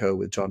 Dead and Co.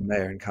 with John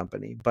Mayer and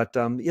company. But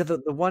yeah,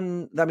 the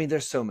one. I mean,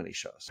 there's so many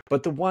shows,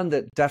 but the one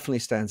that definitely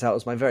stands out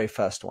was my very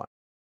first one,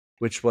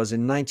 which was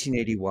in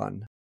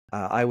 1981.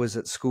 I was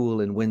at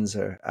school in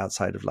Windsor,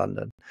 outside of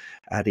London,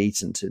 at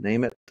Eton, to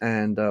name it,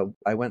 and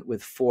I went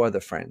with 4 other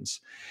friends,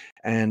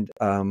 and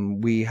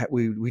we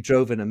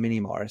drove in a Mini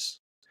Morris,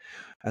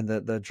 and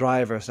the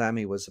driver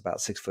Sammy was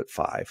about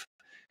 6'5",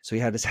 so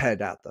he had his head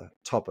out the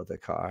top of the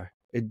car.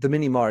 The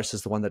Mini Morris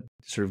is the one that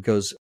sort of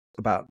goes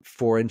about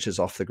 4 inches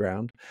off the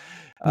ground,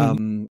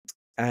 Mhm.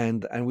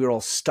 and we were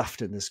all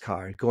stuffed in this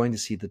car going to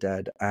see the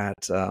Dead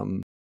at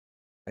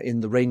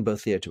in the Rainbow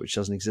Theatre, which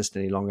doesn't exist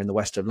any longer in the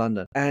west of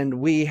London. And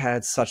we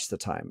had such the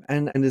time.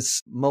 And it's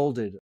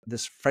molded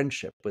this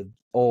friendship with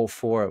all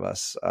 4 of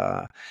us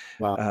Wow.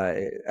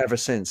 ever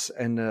since.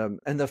 And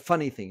the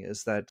funny thing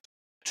is that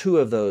 2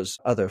 of those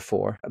other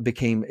 4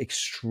 became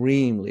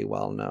extremely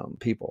well-known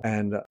people.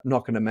 And I'm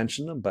not going to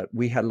mention them, but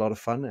we had a lot of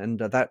fun, and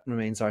that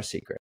remains our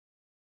secret.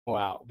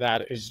 Wow,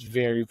 that is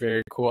very,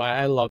 very cool.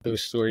 I love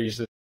those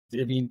stories.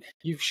 I mean,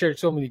 you've shared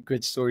so many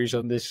good stories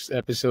on this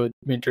episode,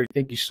 Minter.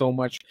 Thank you so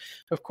much.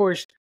 Of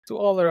course, to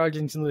all our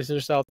audience and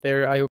listeners out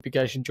there, I hope you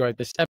guys enjoyed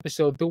this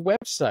episode. The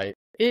website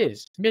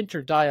is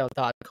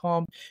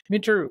minterdial.com.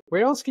 Minter,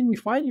 where else can we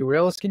find you? Where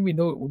else can we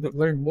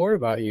learn more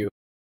about you?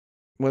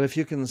 Well, if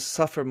you can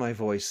suffer my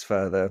voice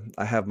further,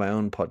 I have my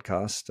own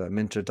podcast,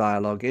 Minter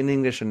Dialogue, in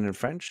English and in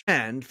French.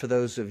 And for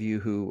those of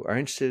you who are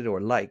interested or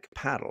like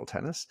paddle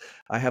tennis,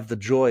 I have The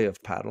Joy of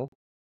Paddle.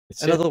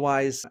 That's And it.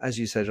 otherwise, as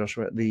you said,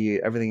 Joshua,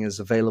 everything is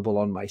available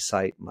on my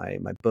site, my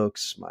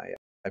books, my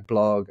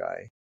blog.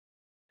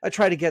 I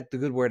try to get the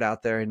good word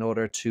out there in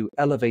order to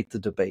elevate the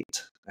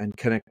debate and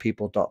connect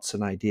people, dots,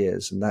 and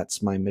ideas. And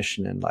that's my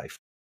mission in life.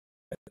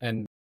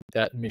 And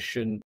that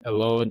mission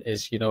alone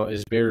is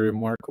very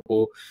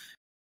remarkable.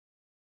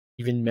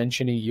 Even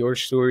mentioning your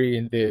story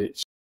and the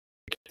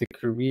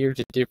career,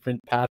 the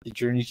different path, the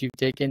journeys you've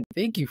taken.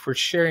 Thank you for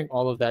sharing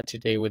all of that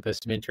today with us,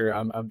 Minter.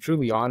 I'm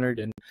truly honored,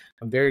 and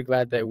I'm very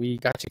glad that we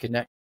got to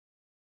connect.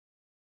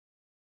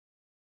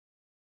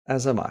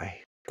 As am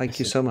I. Thank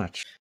you Listen, so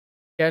much.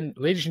 again,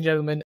 ladies and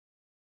gentlemen,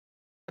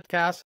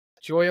 podcast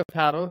Joy of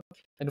Paddle,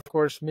 and of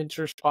course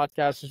Minter's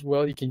podcast as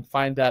well. You can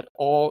find that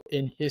all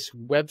in his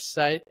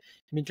website.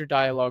 Minter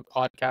Dialogue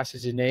Podcast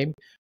is the name.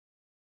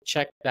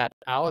 Check that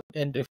out,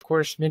 and of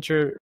course,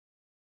 Minter,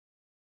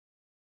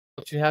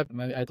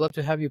 I'd love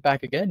to have you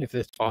back again if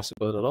it's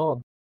possible at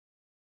all.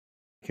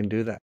 I can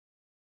do that.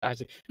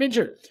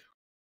 Minter,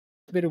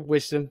 a bit of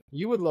wisdom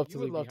you would love to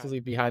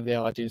leave behind the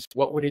audience.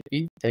 What would it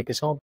be? Take us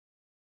home.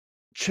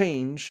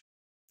 Change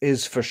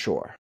is for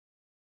sure.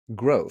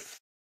 Growth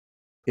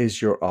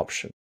is your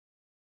option.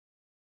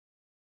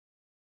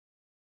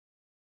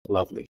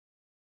 Lovely.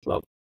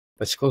 Love.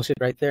 Let's close it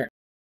right there.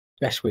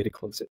 Best way to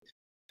close it.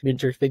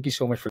 Minter, thank you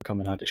so much for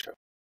coming on the show.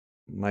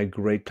 My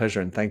great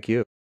pleasure, and thank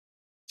you.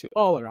 To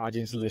all our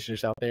audience and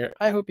listeners out there,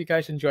 I hope you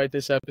guys enjoyed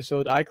this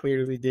episode. I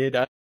clearly did.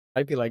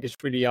 I feel like it's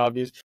pretty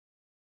obvious.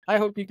 I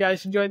hope you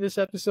guys enjoyed this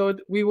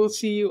episode. We will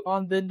see you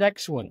on the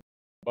next one.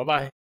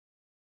 Bye-bye.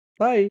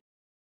 Bye.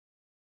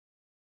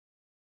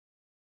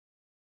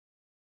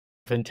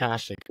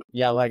 Fantastic.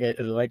 Yeah, like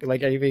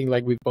everything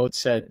like we both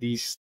said,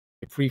 these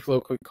free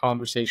flow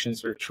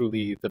conversations are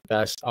truly the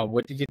best.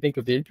 What did you think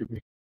of the interview?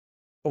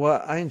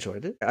 Well, I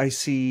enjoyed it. I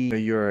see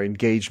your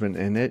engagement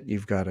in it.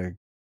 You've got a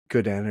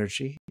good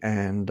energy,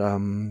 and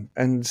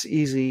it's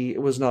easy.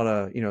 It was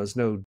not there's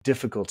no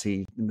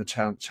difficulty in the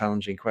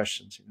challenging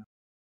questions.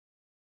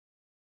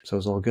 So it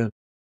was all good.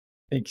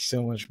 Thank you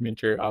so much,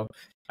 Minter.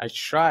 I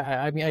try.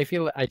 I mean, I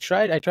feel I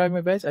tried. I tried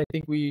my best. I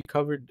think we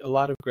covered a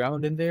lot of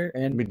ground in there,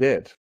 and We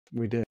did.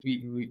 We did.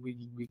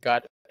 we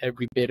got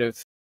every bit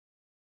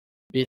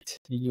in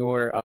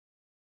your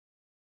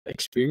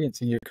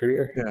experience in your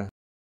career. Yeah.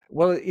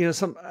 Well,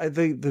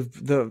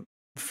 the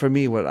for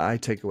me, what I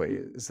take away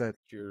is that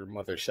Your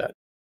mother said,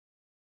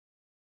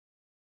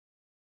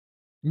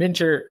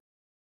 Minter.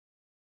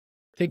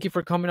 Thank you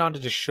for coming on to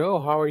the show.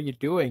 How are you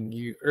doing?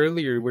 You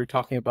earlier were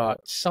talking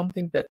about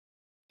something that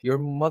your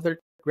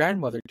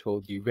grandmother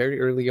told you very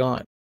early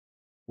on.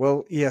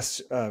 well,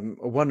 yes, a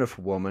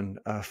wonderful woman,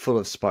 full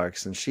of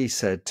sparks, and she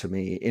said to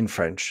me in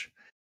French,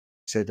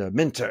 said,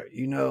 Minter,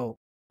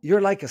 you're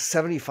like a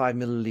 75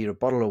 milliliter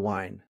bottle of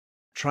wine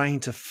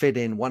trying to fit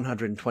in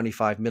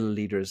 125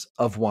 milliliters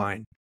of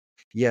wine.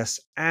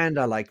 Yes, and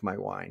I like my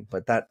wine,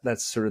 but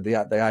that's sort of the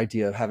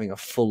idea of having a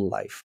full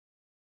life.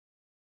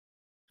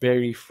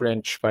 Very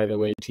French, by the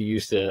way, to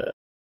use the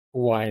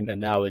wine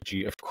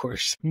analogy, of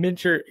course.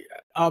 Minter,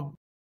 um,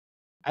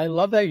 I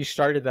love that you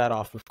started that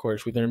off, of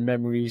course, with her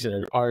memories and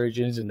her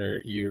origins and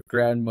your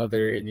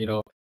grandmother,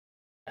 and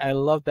I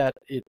love that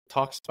it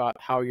talks about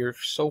how you're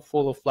so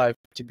full of life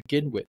to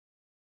begin with.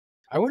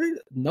 I want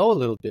to know a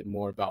little bit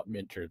more about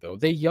Minter, though.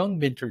 The young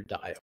Minter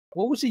dial.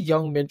 What was a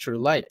young Minter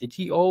like? Did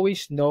he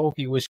always know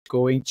he was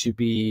going to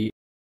be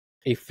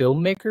a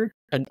filmmaker,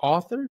 an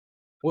author?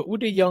 What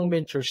would a young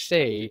Minter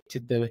say to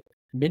the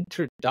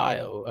Minter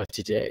dial of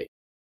today?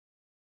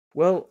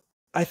 Well,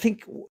 I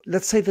think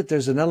let's say that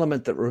there's an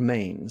element that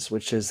remains,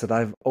 which is that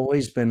I've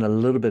always been a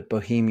little bit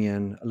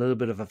bohemian, a little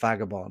bit of a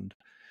vagabond.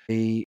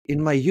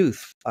 In my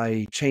youth,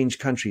 I changed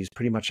countries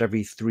pretty much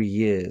every 3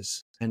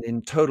 years. And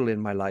in total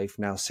in my life,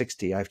 now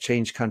 60, I've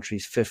changed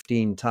countries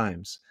 15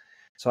 times.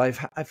 So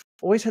I've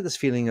always had this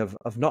feeling of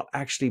not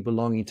actually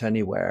belonging to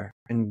anywhere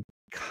and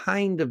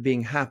kind of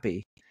being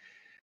happy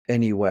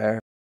anywhere.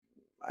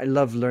 I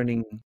love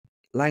learning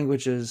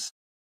languages,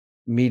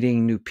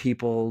 meeting new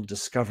people,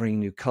 discovering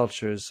new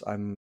cultures.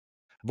 I've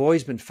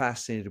always been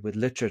fascinated with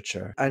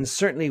literature. And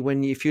certainly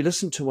if you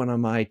listen to one of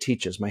my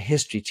teachers, my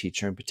history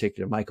teacher in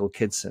particular, Michael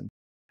Kidson,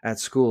 at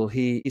school,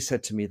 he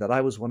said to me that I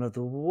was one of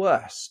the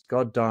worst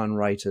goddamn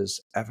writers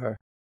ever.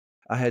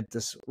 I had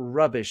this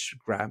rubbish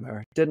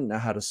grammar, didn't know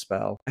how to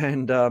spell.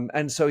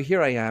 And so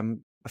here I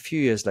am a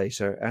few years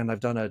later, and I've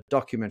done a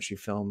documentary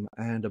film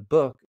and a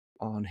book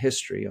on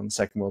history on the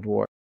Second World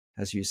War,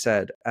 as you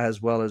said,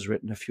 as well as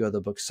written a few other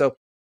books. So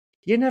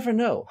you never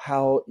know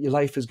how your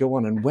life is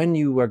going and when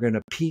you are going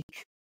to peak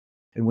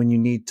and when you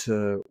need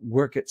to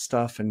work at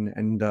stuff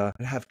and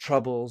have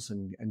troubles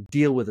and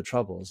deal with the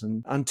troubles.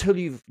 And until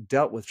you've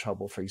dealt with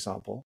trouble, for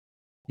example,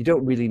 you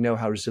don't really know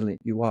how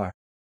resilient you are.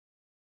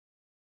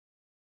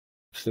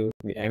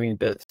 Absolutely. I mean,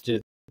 that's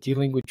just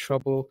dealing with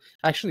trouble,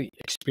 actually,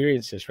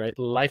 experiences, right?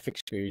 Life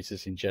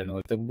experiences in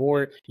general. The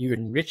more you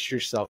enrich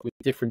yourself with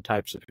different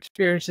types of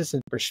experiences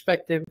and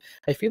perspective,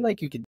 I feel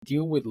like you can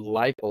deal with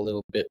life a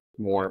little bit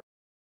more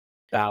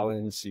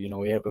balance.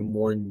 We have a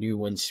more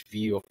nuanced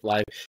view of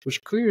life,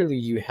 which clearly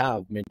you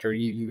have, Mentor.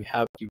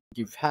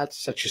 You've had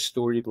such a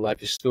storied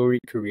life, a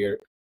storied career.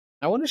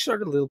 I want to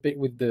start a little bit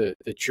with the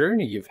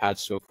journey you've had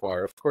so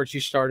far. Of course,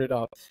 you started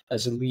off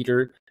as a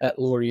leader at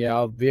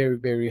L'Oreal, very,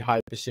 very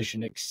high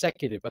position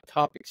executive, a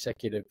top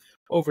executive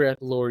over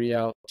at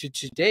L'Oreal, to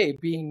today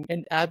being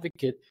an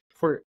advocate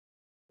for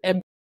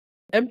em-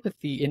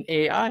 empathy in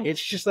AI.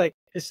 It's just like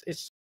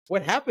it's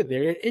what happened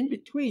there. And in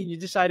between, you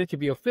decided to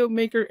be a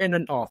filmmaker and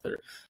an author.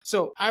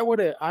 So I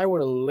wanna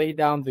lay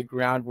down the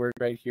groundwork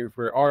right here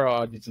for our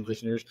audience and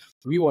listeners.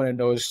 We want to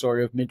know the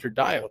story of Minter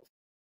Dial.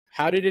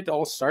 How did it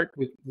all start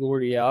with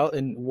L'Oreal,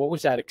 and what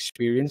was that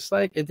experience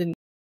like? And then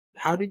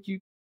how did you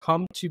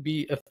come to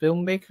be a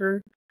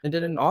filmmaker and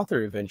then an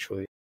author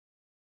eventually?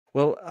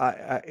 Well,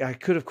 I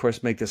could, of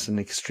course, make this an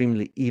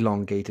extremely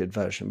elongated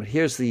version, but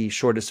here's the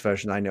shortest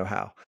version I know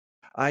how.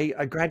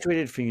 I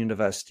graduated from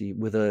university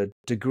with a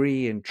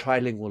degree in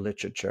trilingual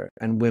literature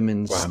and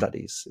women's Wow.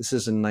 studies. This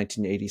is in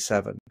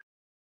 1987.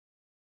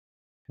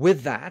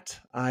 With that,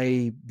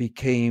 I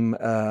became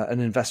an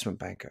investment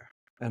banker,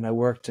 and I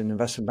worked in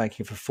investment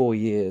banking for 4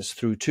 years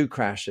through two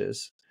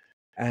crashes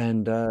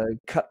and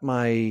cut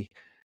my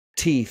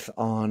teeth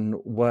on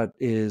what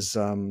is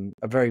a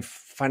very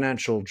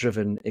financial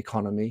driven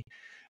economy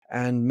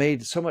and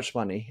made so much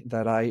money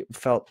that I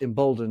felt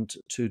emboldened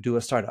to do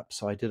a startup.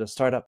 So I did a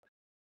startup,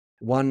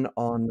 one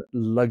on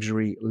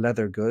luxury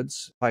leather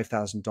goods,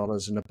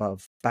 $5,000 and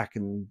above back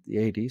in the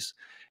 80s,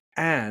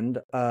 and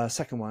a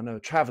second one, a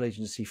travel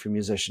agency for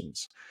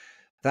musicians.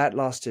 That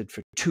lasted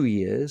for 2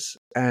 years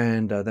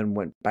and then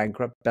went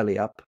bankrupt, belly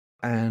up,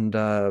 and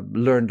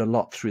learned a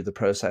lot through the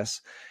process.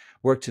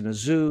 Worked in a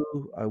zoo,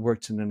 I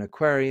worked in an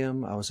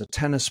aquarium, I was a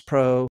tennis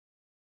pro,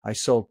 I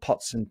sold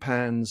pots and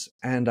pans,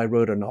 and I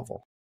wrote a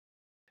novel.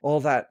 All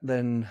that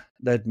then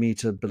led me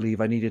to believe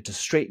I needed to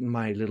straighten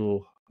my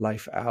little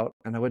life out,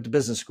 and I went to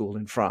business school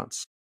in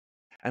France.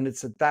 And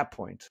it's at that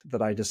point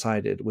that I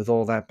decided, with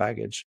all that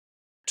baggage,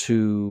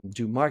 to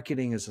do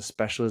marketing as a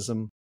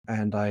specialism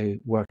and I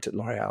worked at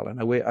L'Oreal.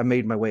 And I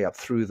made my way up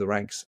through the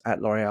ranks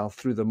at L'Oreal,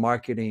 through the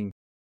marketing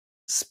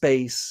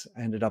space,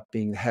 ended up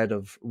being the head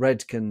of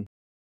Redken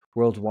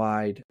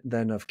worldwide,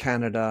 then of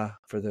Canada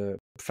for the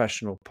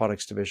professional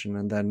products division,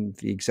 and then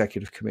the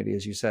executive committee,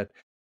 as you said.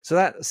 So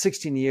that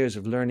 16 years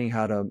of learning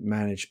how to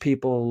manage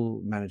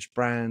people, manage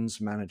brands,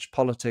 manage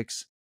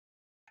politics.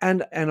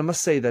 And I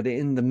must say that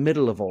in the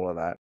middle of all of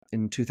that,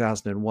 in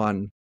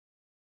 2001,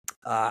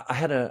 I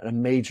had a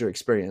major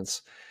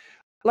experience,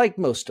 like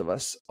most of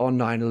us, on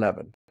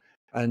 9/11.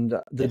 And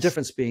the Yes.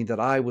 difference being that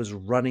I was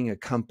running a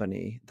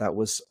company that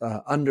was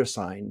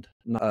undersigned,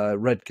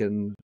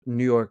 Redken,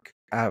 New York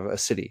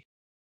City.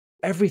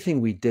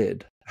 Everything we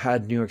did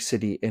had New York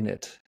City in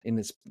it,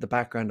 the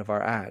background of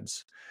our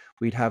ads.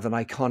 We'd have an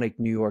iconic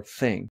New York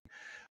thing,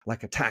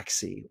 like a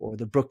taxi or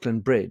the Brooklyn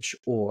Bridge,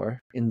 or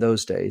in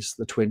those days,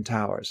 the Twin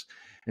Towers.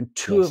 And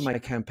two of Yes. my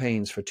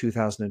campaigns for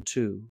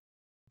 2002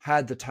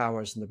 had the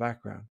towers in the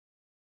background.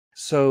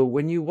 So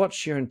when you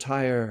watch your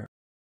entire,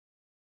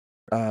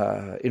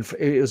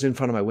 it was in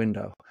front of my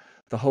window,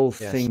 the whole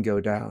Yes. thing go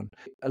down.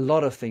 A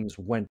lot of things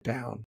went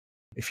down,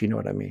 if you know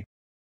what I mean.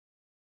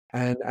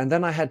 And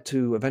then I had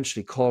to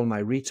eventually call my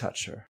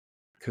retoucher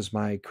because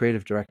my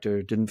creative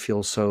director didn't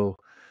feel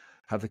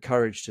have the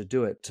courage to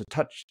do it,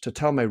 to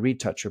tell my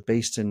retoucher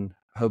based in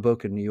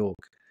Hoboken, New York,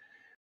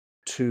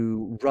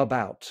 to rub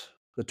out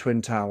the Twin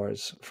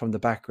Towers from the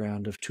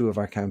background of two of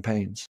our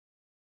campaigns.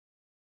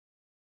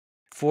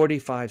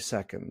 45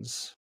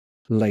 seconds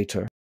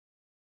later,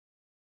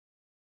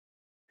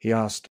 he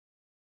asked,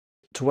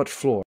 "To what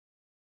floor?"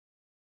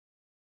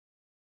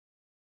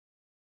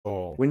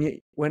 Oh.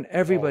 When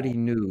everybody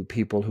knew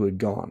people who had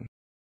gone,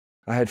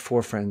 I had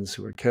 4 friends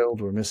who were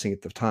killed or missing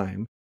at the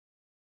time.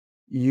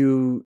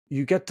 You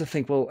get to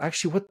think, well,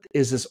 actually, what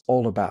is this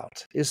all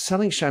about? Is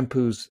selling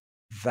shampoos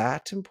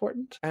that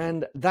important?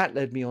 And that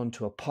led me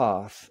onto a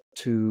path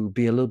to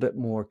be a little bit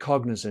more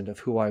cognizant of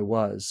who I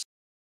was,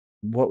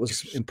 what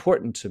was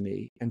important to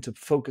me, and to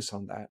focus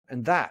on that.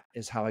 And that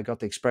is how I got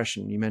the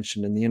expression you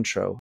mentioned in the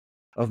intro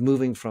of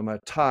moving from a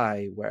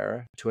tie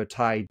wearer to a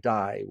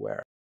tie-dye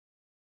wearer.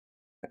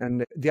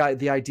 And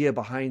the idea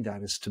behind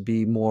that is to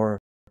be more,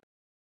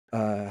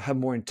 have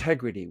more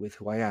integrity with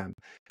who I am,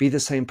 be the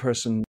same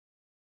person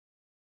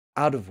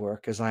out of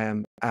work as I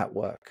am at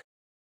work,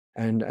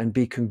 and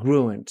be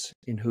congruent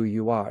in who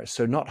you are.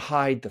 So not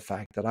hide the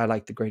fact that I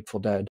like the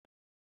Grateful Dead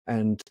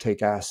and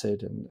take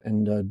acid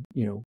and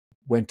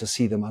went to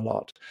see them a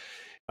lot.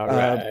 All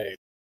right.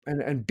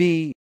 And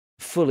be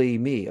fully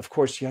me. Of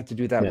course, you have to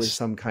do that with Yes.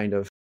 some kind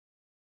of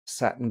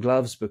satin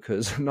gloves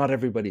because not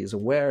everybody is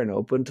aware and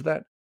open to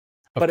that.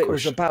 Of But it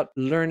was course. about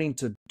learning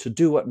to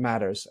do what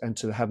matters and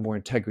to have more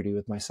integrity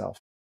with myself.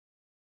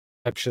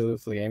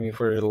 Absolutely. I mean,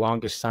 for the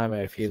longest time,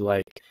 I feel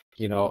like,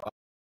 you know,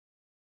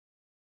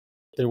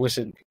 there was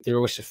a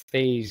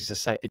phase, a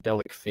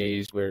psychedelic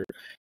phase where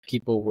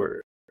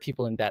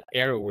people in that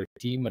era were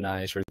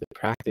demonized, or the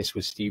practice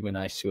was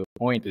demonized to a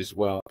point as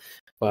well.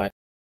 But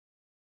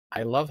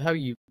I love how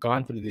you've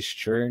gone through this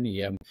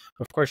journey.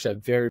 Of course, a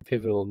very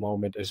pivotal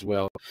moment as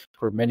well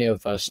for many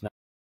of us.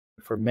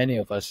 For many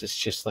of us, it's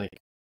just like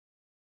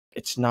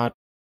it's not,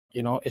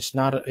 it's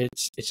not.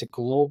 It's a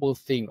global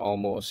thing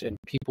almost, and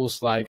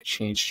people's life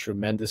changed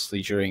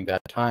tremendously during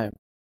that time.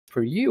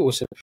 For you, it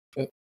was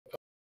a,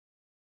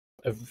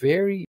 a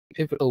very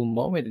pivotal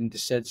moment in the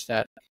sense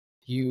that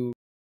you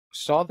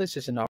saw this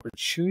as an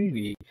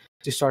opportunity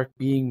to start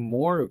being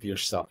more of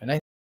yourself. And I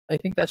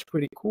think that's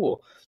pretty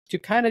cool to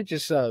kind of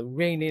just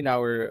rein in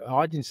our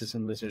audiences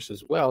and listeners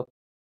as well.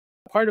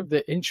 Part of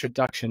the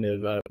introduction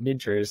of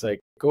Minter is like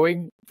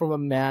going from a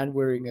man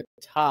wearing a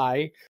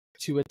tie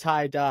to a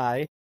tie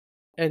dye.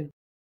 And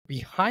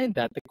behind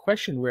that, the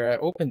question where I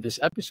opened this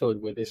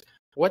episode with is,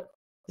 what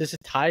does a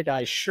tie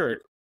dye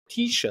shirt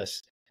teach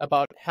us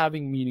about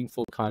having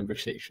meaningful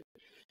conversation?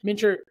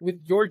 Minter,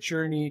 with your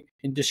journey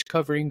in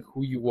discovering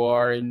who you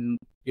are and,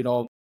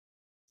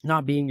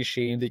 not being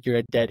ashamed that you're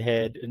a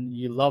deadhead and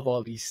you love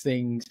all these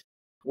things,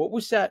 what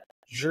was that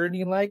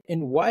journey like,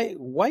 and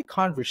why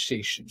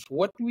conversations?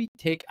 What did you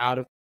take out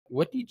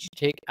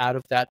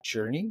of that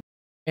journey?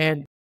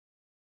 And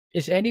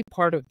is any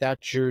part of that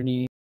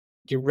journey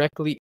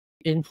directly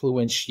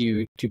influence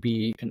you to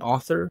be an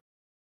author?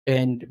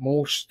 And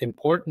most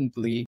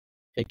importantly,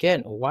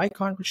 again, why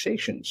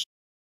conversations?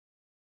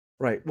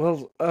 Right.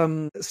 Well,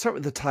 let's start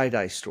with the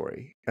tie-dye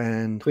story,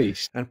 and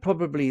Please.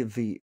 probably at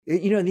the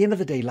end of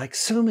the day, like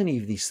so many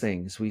of these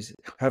things, we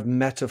have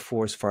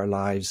metaphors for our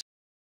lives,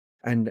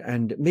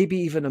 and maybe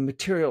even a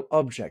material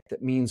object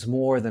that means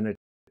more than it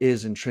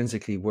is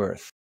intrinsically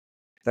worth,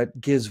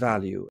 that gives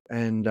value.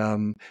 And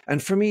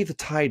for me, the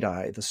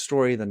tie-dye, the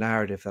story, the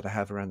narrative that I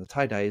have around the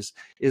tie-dye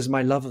is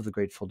my love of the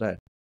Grateful Dead,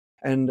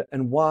 and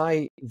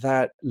why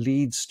that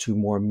leads to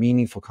more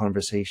meaningful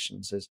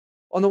conversations is,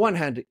 on the one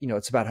hand,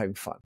 it's about having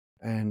fun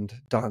and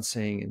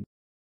dancing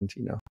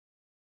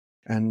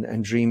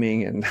and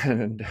dreaming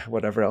and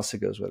whatever else that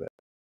goes with it.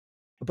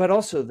 But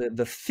also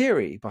the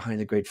theory behind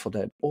the Grateful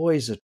Dead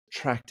always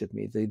attracted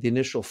me, the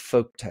initial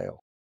folk tale,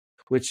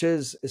 which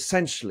is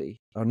essentially,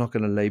 I'm not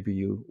going to belabor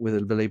you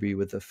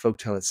with the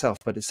folktale itself,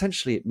 but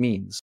essentially it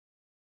means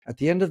at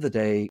the end of the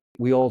day,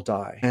 we all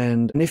die.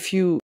 And if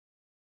you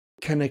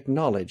can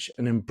acknowledge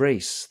and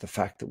embrace the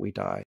fact that we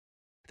die,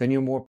 then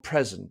you're more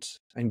present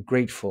and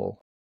grateful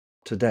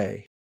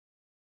today.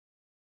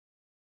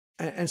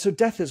 And so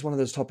death is one of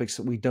those topics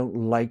that we don't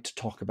like to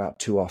talk about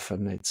too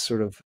often. It's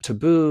sort of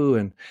taboo,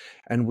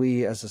 and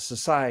we as a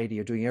society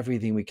are doing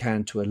everything we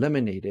can to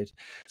eliminate it.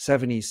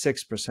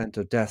 76%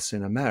 of deaths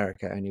in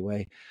America,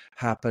 anyway,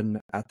 happen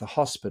at the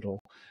hospital,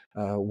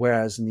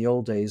 whereas in the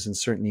old days, and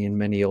certainly in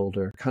many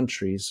older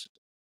countries,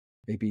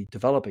 maybe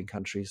developing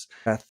countries,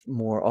 death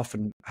more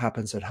often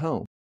happens at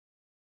home.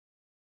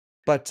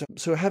 But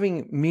so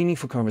having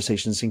meaningful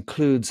conversations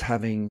includes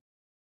having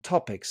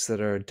topics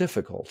that are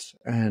difficult.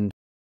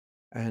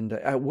 And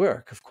at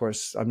work, of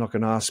course, I'm not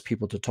going to ask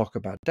people to talk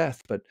about death,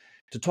 but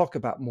to talk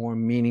about more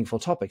meaningful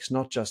topics,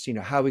 not just,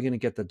 how are we going to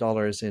get the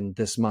dollars in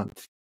this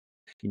month?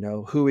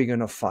 Who are we going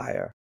to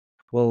fire?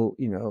 Well,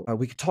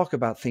 we could talk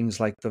about things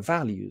like the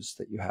values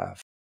that you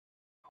have.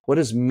 What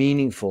is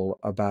meaningful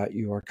about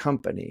your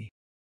company?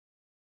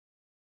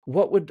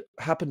 What would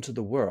happen to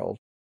the world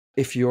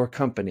if your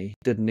company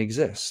didn't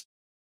exist?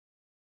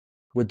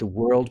 Would the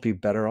world be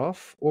better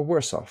off or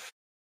worse off?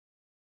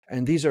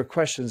 And these are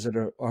questions that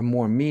are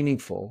more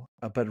meaningful,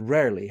 but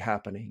rarely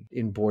happening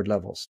in board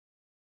levels.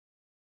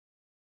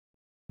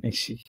 I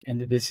see.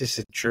 And this is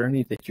a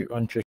journey that you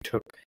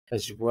undertook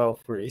as well.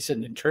 It's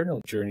an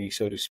internal journey,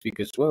 so to speak,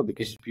 as well,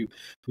 because if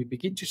we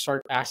begin to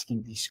start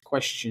asking these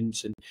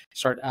questions and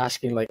start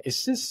asking, like,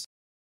 is this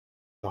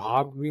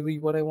job really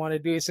what I want to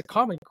do? It's a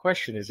common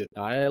question, is it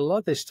not? I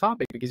love this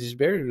topic because it's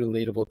very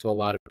relatable to a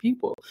lot of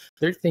people.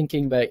 They're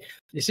thinking like,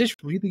 is this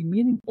really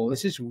meaningful?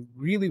 Is this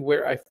really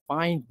where I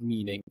find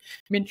meaning?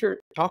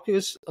 Minter, talk to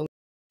us,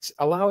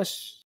 allow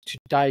us to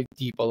dive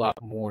deep a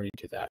lot more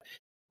into that.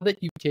 Now that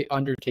you've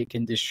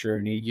undertaken this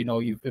journey,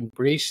 you've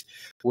embraced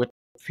what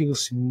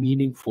feels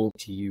meaningful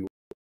to you.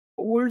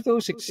 What were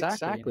those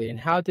exactly?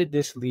 And how did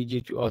this lead you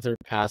to other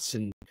paths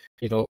and,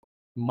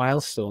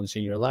 milestones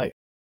in your life?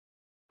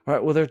 All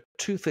right, well, there are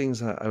two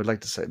things I would like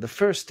to say. The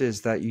first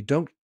is that you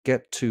don't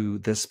get to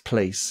this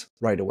place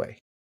right away.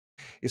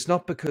 It's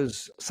not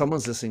because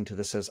someone's listening to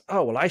this says,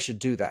 oh, well, I should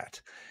do that.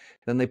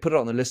 Then they put it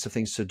on the list of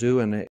things to do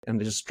and it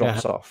just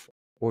drops off.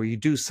 Or you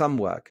do some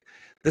work.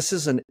 This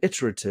is an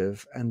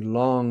iterative and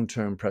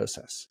long-term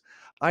process.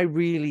 I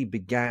really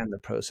began the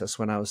process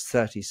when I was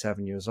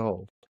 37 years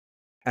old.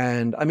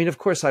 And I mean, of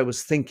course, I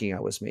was thinking I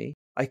was me.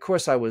 Of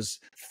course, I was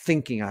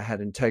thinking I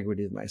had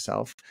integrity with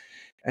myself.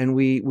 And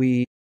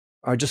we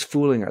are just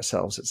fooling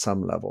ourselves at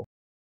some level.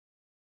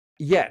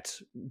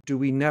 Yet, do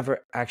we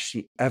never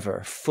actually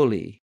ever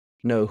fully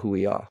know who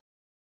we are?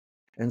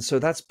 And so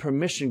that's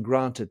permission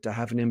granted to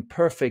have an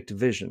imperfect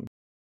vision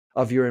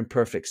of your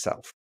imperfect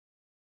self.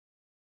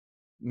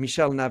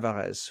 Michelle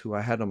Navarez, who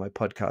I had on my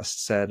podcast,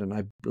 said, and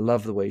I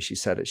love the way she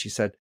said it, she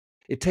said,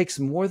 it takes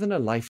more than a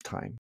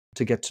lifetime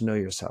to get to know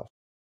yourself.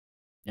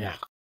 Yeah,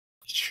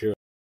 it's true.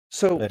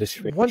 So that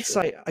is once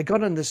true. I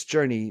got on this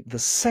journey, the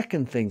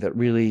second thing that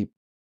really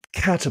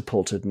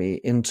catapulted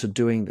me into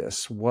doing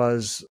this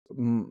was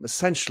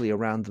essentially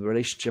around the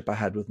relationship I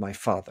had with my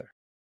father.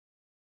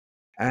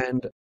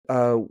 And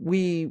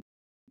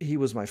he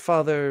was my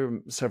father,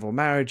 several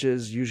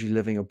marriages, usually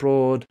living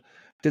abroad,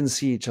 didn't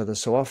see each other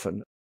so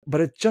often.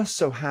 But it just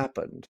so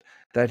happened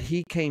that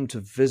he came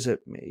to visit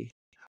me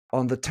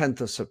on the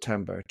 10th of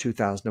September,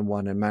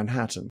 2001 in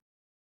Manhattan.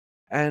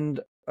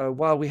 And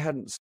while we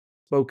hadn't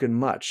spoken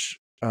much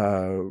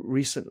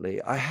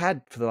recently, I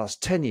had for the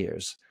last 10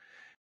 years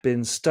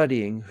been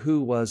studying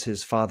who was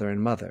his father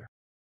and mother.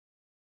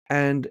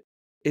 And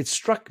it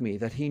struck me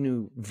that he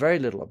knew very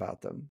little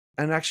about them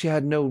and actually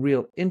had no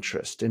real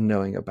interest in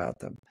knowing about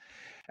them.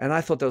 And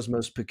I thought that was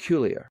most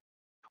peculiar.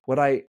 What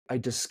I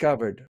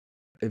discovered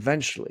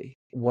eventually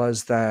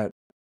was that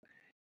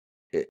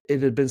it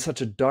had been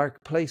such a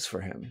dark place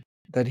for him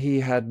that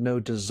he had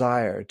no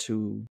desire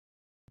to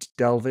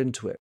delve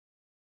into it.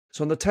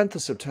 So on the 10th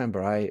of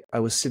September, I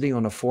was sitting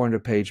on a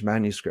 400-page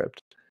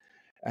manuscript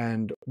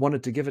and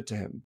wanted to give it to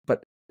him,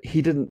 but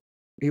he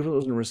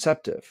wasn't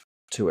receptive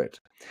to it.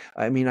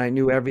 I mean, I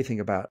knew everything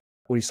about,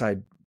 at least I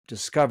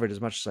discovered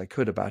as much as I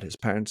could about his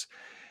parents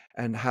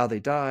and how they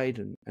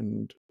died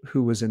and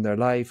who was in their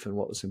life and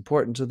what was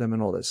important to them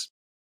and all this.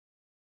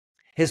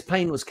 His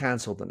plane was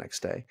canceled the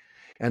next day,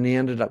 and he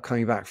ended up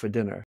coming back for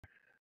dinner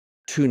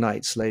 2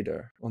 nights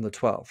later on the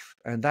 12th.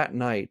 And that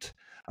night,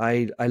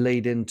 I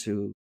laid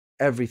into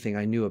everything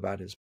I knew about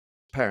his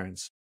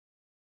parents.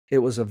 It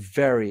was a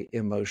very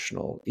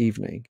emotional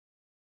evening.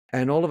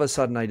 And all of a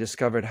sudden, I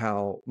discovered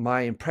how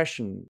my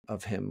impression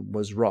of him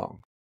was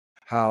wrong,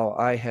 how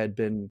I had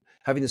been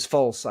having this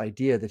false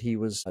idea that he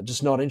was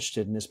just not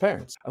interested in his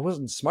parents. I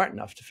wasn't smart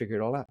enough to figure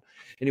it all out.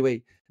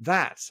 Anyway,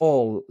 that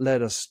all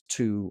led us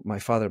to my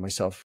father and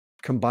myself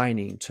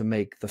combining to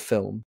make the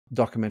film,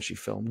 documentary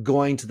film,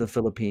 going to the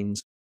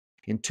Philippines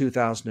in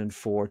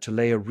 2004 to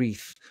lay a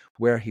wreath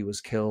where he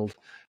was killed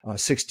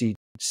 60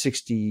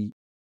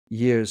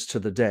 years to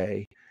the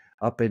day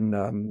up in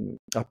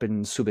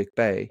Subic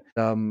Bay.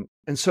 And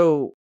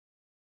so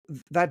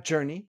that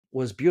journey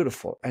was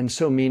beautiful and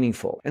so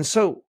meaningful. And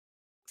so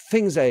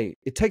things,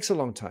 it takes a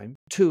long time.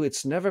 Two,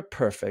 it's never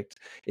perfect.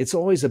 It's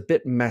always a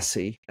bit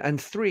messy.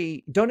 And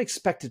three, don't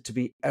expect it to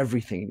be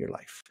everything in your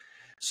life.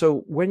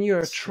 So when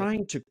you're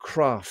trying to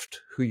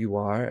craft who you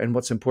are and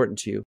what's important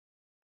to you,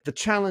 the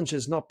challenge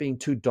is not being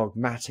too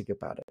dogmatic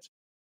about it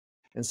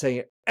and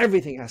saying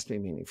everything has to be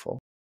meaningful.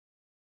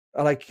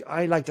 I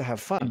like to have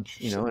fun,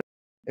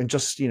 and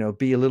just,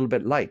 be a little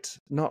bit light,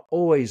 not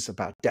always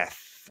about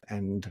death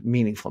and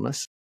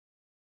meaningfulness.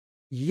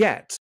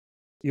 Yet,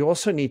 you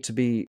also need to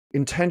be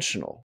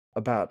intentional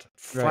about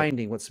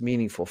finding what's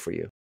meaningful for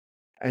you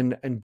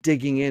and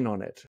digging in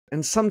on it.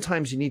 And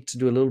sometimes you need to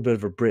do a little bit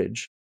of a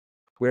bridge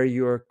where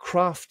you're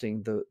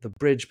crafting the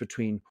bridge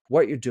between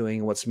what you're doing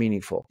and what's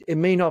meaningful. It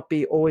may not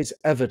be always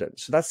evident.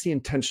 So that's the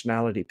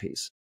intentionality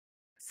piece.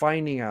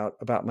 Finding out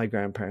about my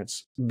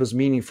grandparents was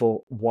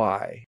meaningful.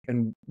 Why?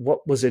 And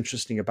what was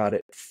interesting about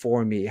it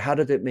for me? How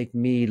did it make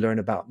me learn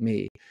about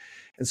me?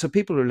 And so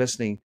people who are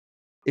listening,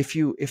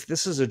 if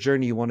this is a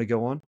journey you want to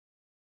go on,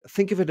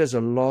 think of it as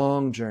a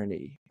long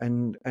journey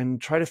and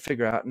try to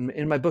figure out. And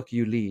in my book,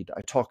 You Lead,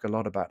 I talk a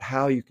lot about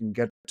how you can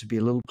get to be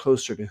a little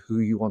closer to who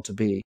you want to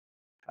be,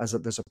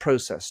 there's a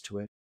process to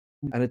it.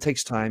 And it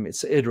takes time.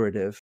 It's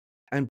iterative.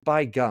 And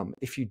by gum,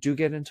 if you do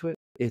get into it,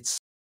 it's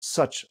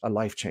such a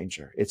life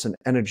changer. It's an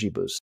energy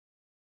boost.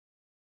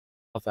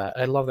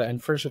 I love that.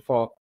 And first of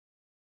all,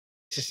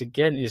 this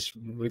again is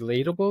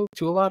relatable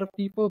to a lot of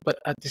people, but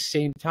at the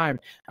same time,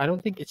 I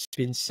don't think it's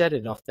been said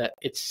enough that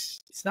it's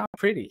not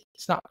pretty,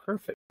 it's not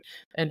perfect.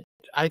 And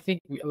I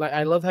think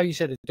I love how you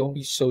said it. Don't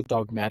be so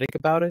dogmatic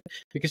about it,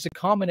 because the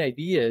common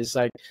idea is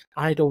like,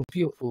 I don't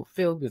feel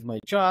fulfilled with my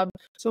job,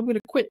 so I'm going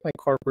to quit my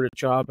corporate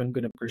job. I'm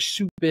going to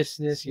pursue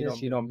business.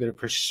 I'm going to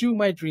pursue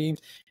my dreams,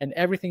 and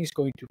everything is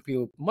going to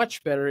feel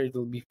much better.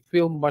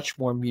 Feel much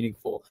more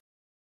meaningful.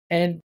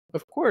 And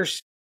of course,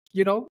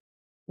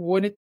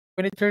 when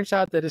it turns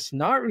out that it's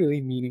not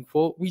really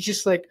meaningful, we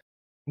just like,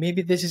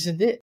 maybe this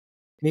isn't it.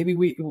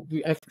 Maybe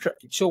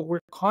so we're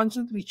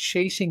constantly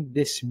chasing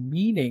this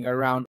meaning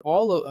around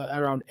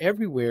around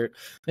everywhere,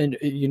 and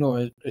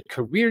a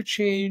career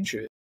change,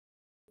 a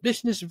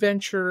business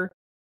venture,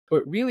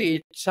 but really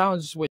it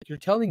sounds, what you're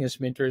telling us,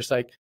 Minter, is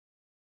like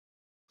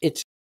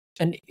it's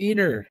an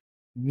inner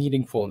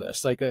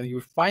meaningfulness. Like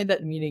you find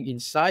that meaning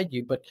inside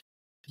you, but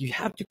you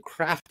have to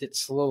craft it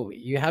slowly.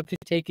 You have to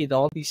take in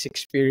all these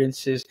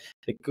experiences,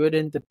 the good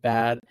and the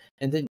bad,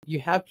 and then you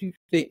have to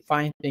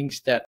find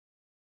things that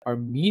are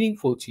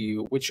meaningful to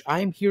you, which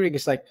I'm hearing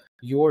is like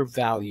your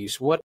values.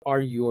 What are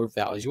your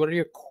values? What are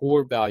your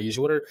core values?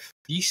 What are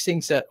these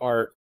things that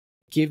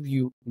give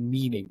you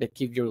meaning, that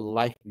give your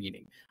life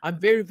meaning? I'm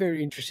very,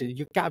 very interested.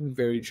 You got me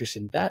very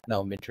interested in that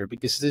now, Minter,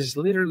 because this is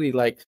literally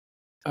like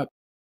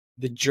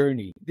the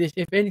journey. This,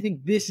 if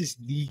anything, this is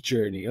the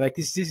journey. Like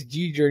this is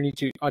the journey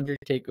to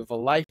undertake of a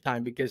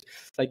lifetime, because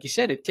like you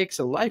said, it takes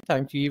a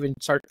lifetime to even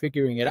start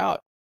figuring it out.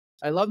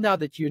 I love now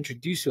that you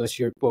introduced to us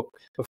your book.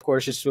 Of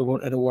course, it's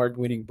an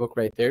award-winning book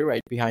right there,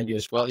 right behind you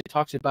as well. It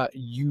talks about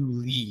You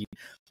Lead.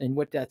 And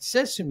what that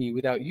says to me,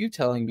 without you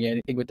telling me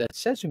anything, what that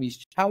says to me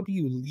is, how do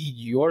you lead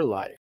your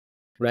life,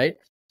 right?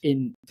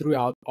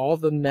 Throughout all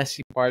the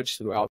messy parts,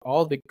 throughout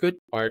all the good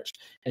parts,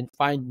 and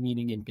find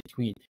meaning in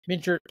between.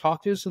 Minter,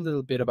 talk to us a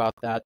little bit about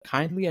that.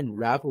 Kindly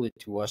unravel it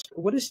to us.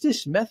 What is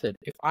this method?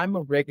 If I'm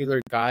a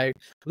regular guy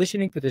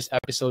listening to this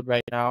episode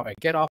right now, I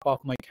get off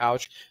my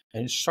couch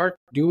and start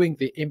doing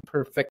the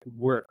imperfect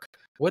work.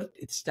 What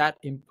is that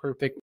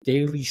imperfect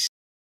daily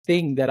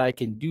thing that I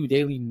can do,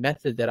 daily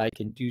method that I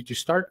can do to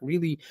start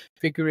really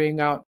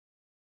figuring out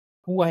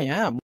who I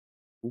am?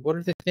 What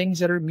are the things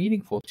that are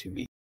meaningful to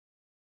me?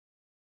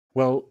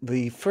 Well,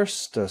 the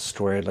first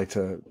story I'd like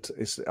to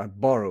is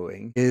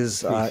borrowing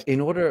is in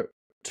order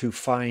to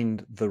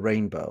find the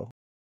rainbow,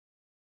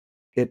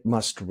 it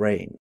must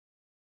rain.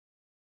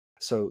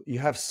 So you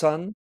have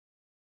sun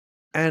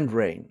and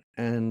rain,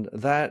 and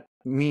that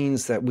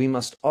means that we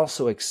must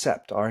also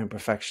accept our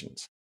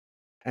imperfections.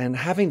 And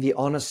having the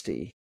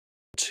honesty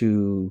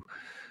to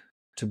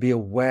be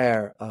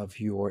aware of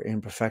your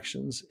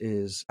imperfections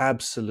is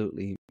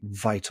absolutely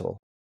vital.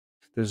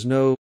 There's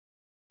no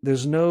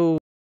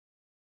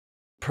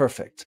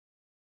perfect.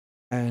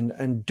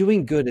 And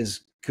doing good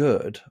is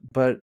good,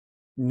 but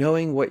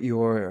knowing what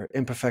your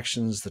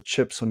imperfections, the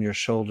chips on your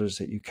shoulders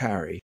that you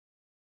carry,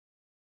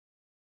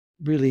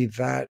 really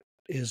that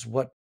is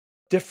what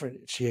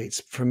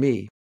differentiates, for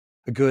me,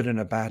 a good and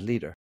a bad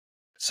leader.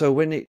 So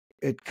when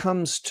it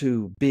comes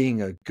to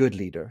being a good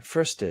leader,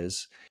 first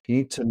is you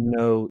need to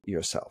know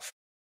yourself.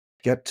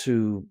 Get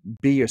to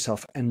be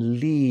yourself and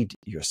lead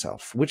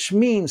yourself, which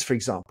means, for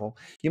example,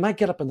 you might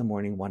get up in the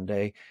morning one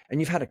day and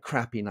you've had a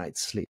crappy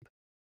night's sleep.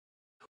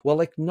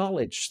 Well,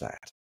 acknowledge that.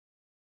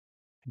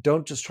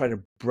 Don't just try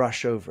to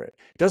brush over it.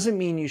 Doesn't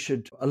mean you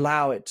should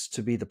allow it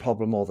to be the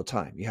problem all the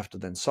time. You have to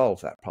then solve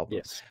that problem.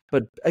 Yes.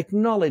 But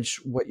acknowledge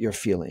what you're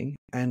feeling,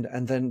 and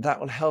then that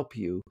will help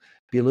you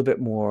be a little bit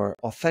more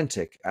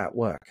authentic at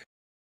work.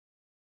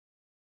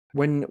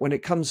 When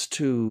it comes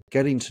to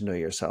getting to know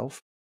yourself,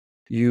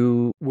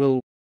 you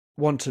will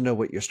want to know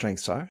what your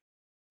strengths are,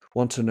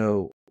 want to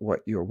know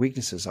what your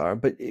weaknesses are,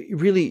 but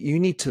really you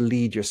need to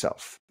lead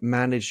yourself,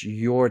 manage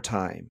your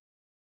time,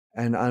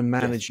 and Yes.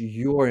 unmanage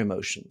your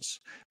emotions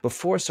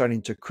before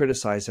starting to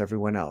criticize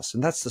everyone else.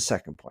 And that's the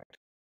second point,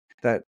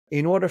 that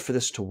in order for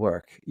this to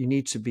work, you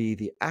need to be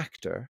the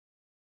actor,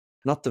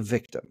 not the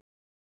victim.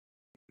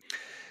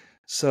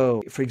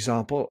 So, for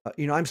example,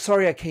 I'm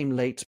sorry I came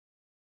late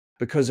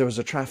because there was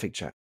a traffic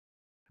jam.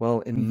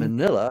 Well, in Hmm.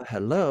 Manila,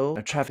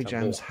 hello, traffic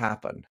jams Hello.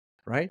 happen,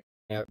 right?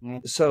 Yeah.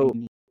 So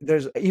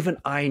there's even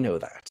I know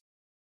that.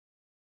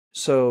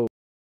 So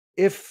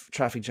if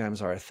traffic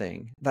jams are a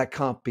thing, that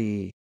can't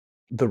be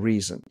the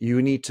reason.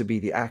 You need to be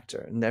the actor,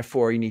 and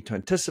therefore you need to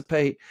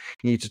anticipate,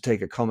 you need to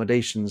take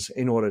accommodations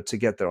in order to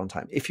get there on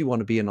time, if you want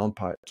to be an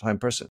on-time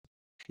person.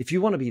 If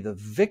you want to be the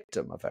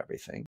victim of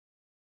everything,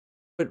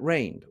 it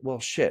rained. Well,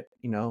 shit,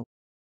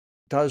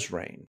 does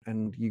rain,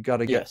 and you got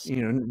to get, Yes.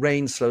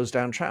 rain slows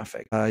down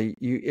traffic.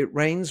 It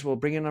rains, well,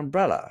 bring an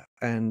umbrella,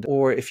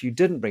 or if you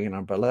didn't bring an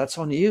umbrella, that's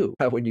on you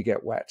when you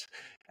get wet.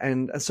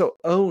 And so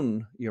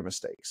own your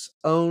mistakes,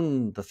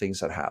 own the things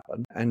that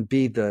happen, and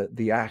be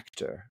the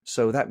actor.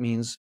 So that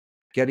means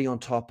getting on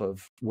top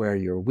of where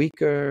you're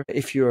weaker.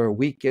 If you're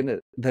weak in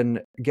it,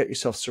 then get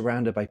yourself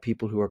surrounded by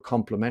people who are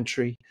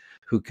complementary,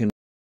 who can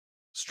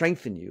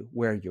strengthen you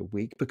where you're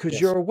weak, because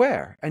Yes. you're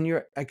aware and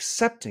you're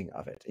accepting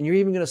of it. And you're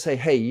even going to say,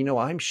 hey,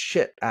 I'm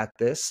shit at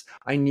this.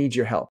 I need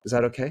your help. Is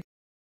that okay?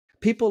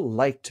 People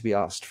like to be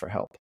asked for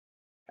help.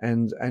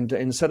 And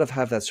instead of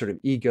have that sort of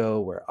ego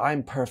where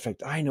I'm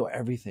perfect, I know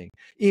everything,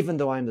 even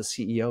though I'm the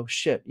CEO,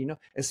 shit,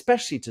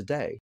 especially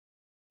today,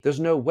 there's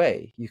no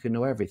way you can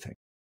know everything.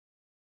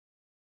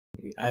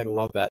 I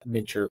love that,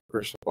 Mincher.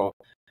 First of all,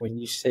 when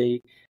you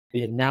say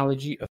the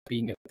analogy of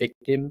being a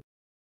victim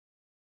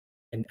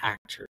and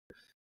actor,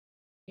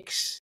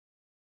 it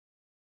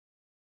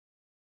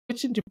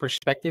puts into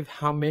perspective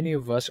how many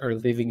of us are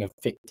living a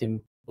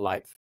victim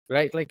life,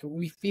 right? Like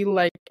we feel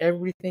like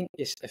everything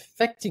is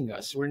affecting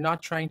us. We're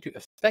not trying to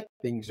affect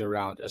things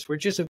around us. We're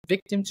just a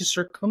victim to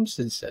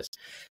circumstances.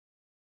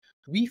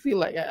 We feel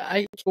like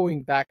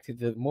going back to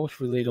the most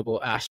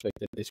relatable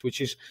aspect of this,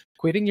 which is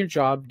quitting your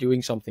job,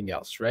 doing something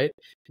else, right?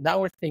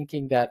 Now we're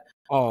thinking that,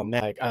 oh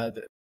man, like,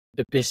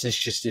 the business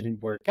just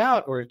didn't work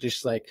out, or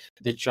just like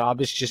the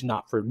job is just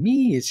not for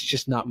me. It's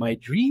just not my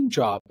dream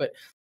job. But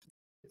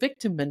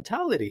victim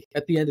mentality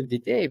at the end of the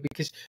day,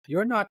 because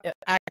you're not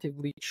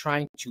actively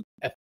trying to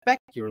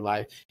affect your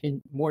life,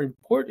 and more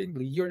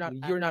importantly, you're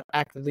not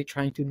actively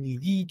trying to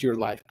lead your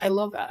life. I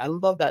love that. I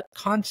love that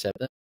concept.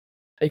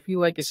 I feel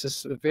like it's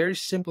just a very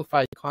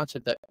simplified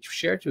concept that you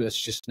shared to us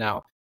just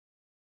now.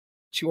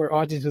 To our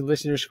audience and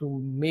listeners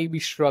who may be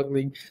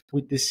struggling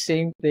with the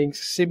same things,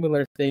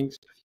 similar things,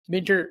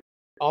 Minter,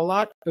 a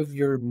lot of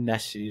your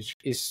message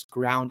is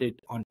grounded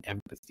on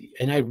empathy.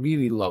 And I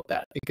really love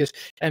that, because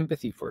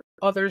empathy for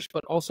others,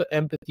 but also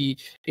empathy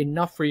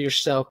enough for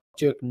yourself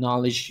to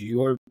acknowledge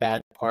your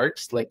bad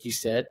parts, like you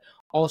said.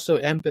 Also,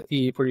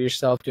 empathy for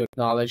yourself to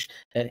acknowledge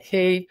that,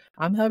 hey,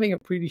 I'm having a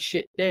pretty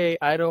shit day.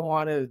 I don't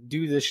want to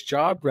do this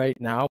job right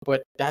now,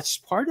 but that's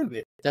part of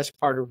it. That's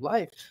part of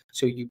life.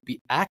 So you be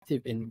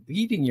active in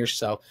leading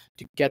yourself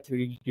to get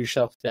through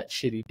yourself that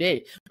shitty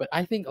day. But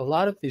I think a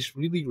lot of this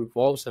really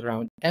revolves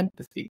around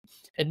empathy.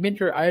 And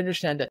Minter, I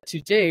understand that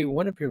today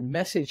one of your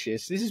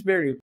messages, this is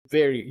very,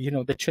 very,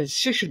 the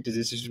transition to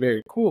this is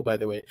very cool, by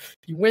the way.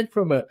 You went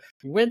from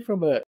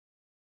a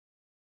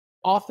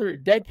author,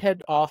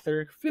 deadhead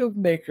author,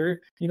 filmmaker,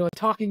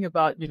 talking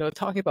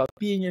about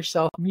being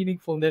yourself,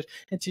 meaningfulness,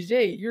 and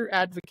today you're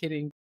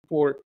advocating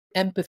for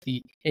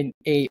empathy in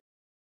a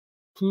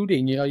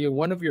including,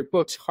 one of your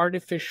books,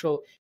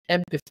 Artificial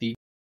Empathy,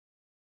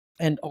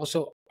 and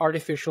also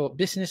artificial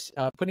business,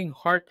 putting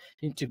heart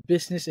into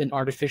business and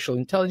artificial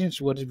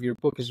intelligence, one of your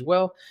book as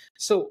well.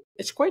 So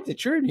it's quite the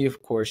journey,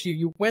 of course.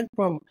 You went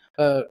from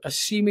a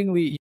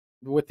seemingly,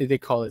 what did they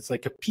call it? It's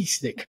like a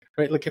peacenik,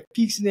 right? Like a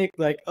peacenik,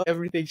 like, oh,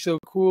 everything's so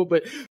cool.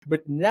 But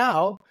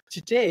now,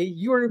 today,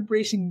 you're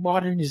embracing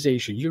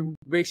modernization. You're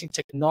embracing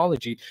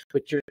technology,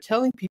 but you're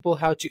telling people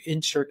how to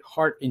insert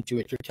heart into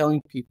it.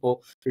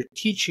 You're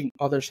teaching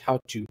others how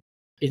to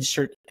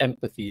insert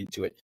empathy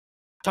into it.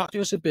 Talk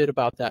to us a bit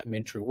about that,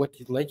 Minter. What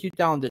led you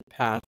down that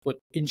path? What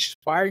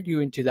inspired you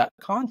into that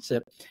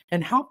concept?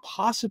 And how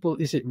possible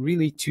is it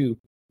really to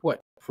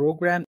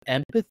program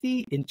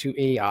empathy into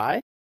AI?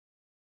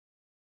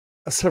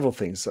 Several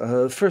things.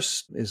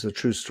 First is a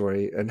true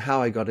story, and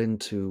how I got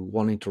into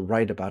wanting to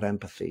write about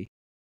empathy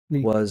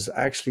was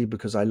actually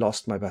because I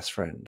lost my best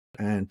friend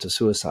and to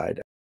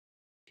suicide.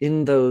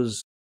 In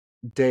those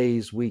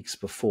days, weeks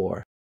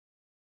before,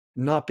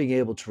 not being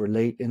able to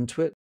relate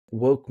into it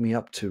woke me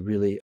up to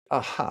really,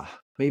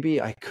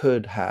 maybe I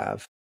could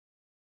have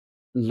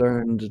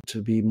learned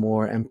to be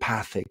more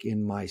empathic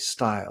in my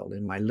style,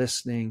 in my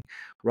listening,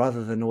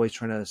 rather than always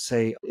trying to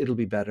say, it'll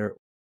be better,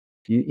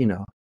 you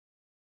know,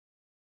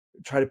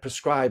 try to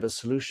prescribe a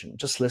solution.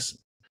 Just listen.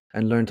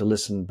 and learn to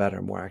listen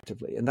better, more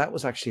actively. And that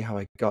was actually how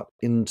I got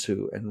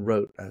into and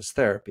wrote as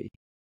therapy,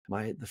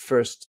 the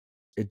first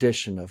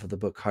edition of the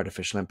book,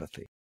 Artificial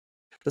Empathy.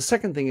 The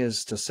second thing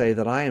is to say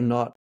that I am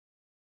not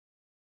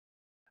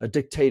a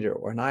dictator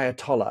or an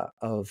ayatollah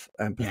of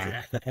empathy.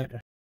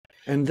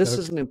 And this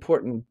is an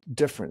important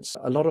difference.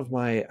 A lot of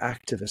my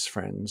activist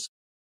friends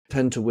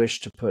tend to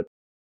wish to put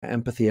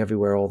empathy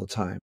everywhere all the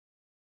time.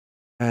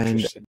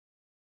 And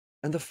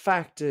the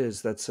fact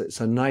is that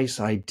it's a nice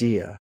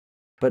idea,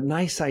 but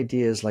nice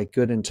ideas, like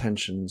good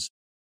intentions,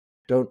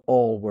 don't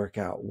all work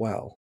out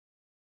well.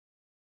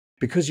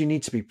 Because you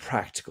need to be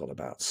practical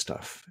about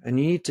stuff and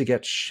you need to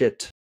get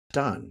shit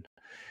done.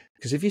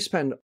 Because if you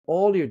spend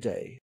all your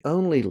day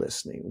only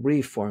listening,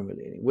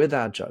 reformulating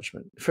without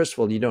judgment, first of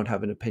all, you don't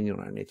have an opinion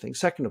on anything.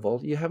 Second of all,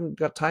 you haven't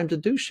got time to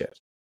do shit.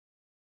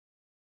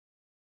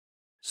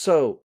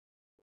 So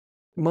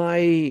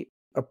my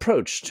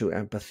approach to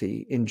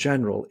empathy in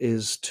general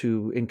is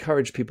to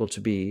encourage people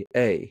to be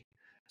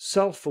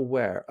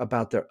self-aware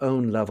about their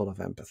own level of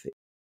empathy.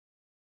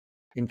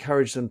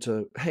 Encourage them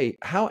to, hey,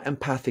 how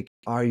empathic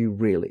are you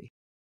really?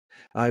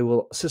 I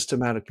will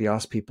systematically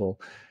ask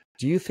people,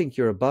 do you think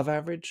you're above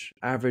average,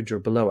 average, or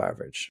below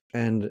average?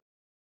 And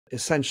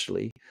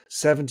essentially,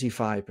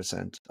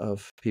 75%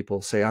 of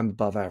people say I'm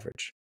above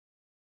average.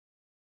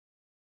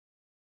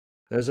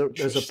 There's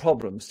a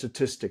problem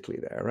statistically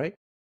there, right?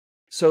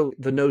 So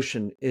the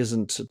notion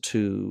isn't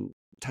to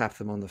tap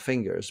them on the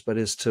fingers, but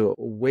is to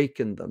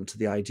awaken them to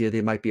the idea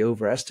they might be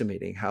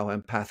overestimating how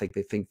empathic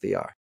they think they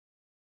are.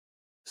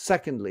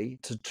 Secondly,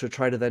 to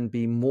try to then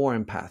be more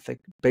empathic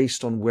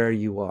based on where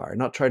you are,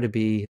 not try to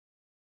be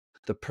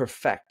the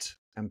perfect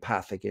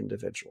empathic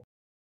individual.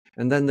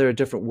 And then there are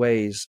different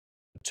ways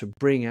to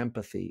bring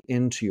empathy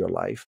into your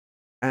life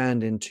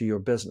and into your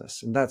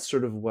business. And that's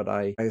sort of what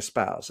I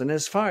espouse. And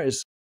as far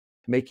as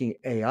making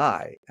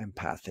AI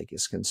empathic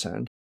is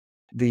concerned,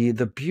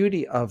 the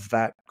beauty of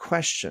that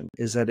question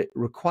is that it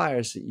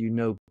requires that you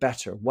know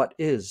better what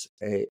is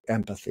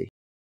empathy.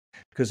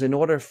 Because in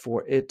order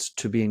for it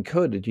to be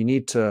encoded, you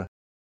need to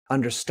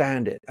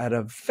understand it at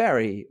a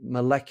very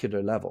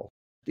molecular level,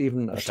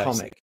 even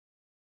atomic.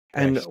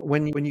 And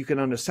when you can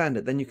understand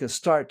it, then you can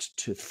start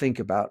to think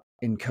about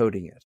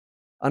encoding it.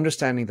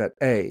 Understanding that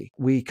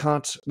we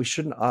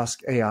shouldn't ask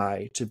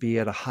AI to be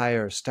at a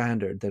higher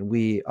standard than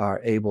we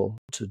are able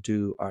to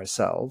do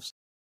ourselves,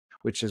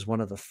 which is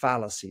one of the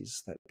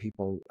fallacies that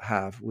people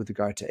have with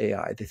regard to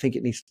AI. They think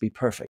it needs to be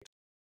perfect.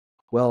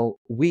 Well,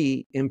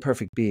 we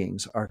imperfect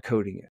beings are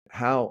coding it.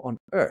 How on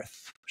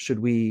earth should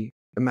we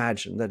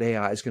imagine that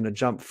AI is going to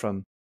jump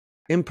from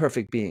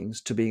imperfect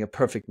beings to being a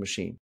perfect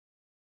machine?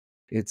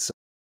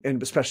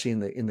 And especially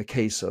in the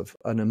case of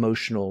an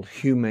emotional,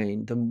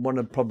 humane, one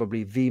of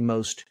probably the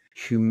most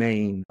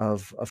humane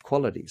of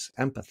qualities,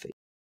 empathy.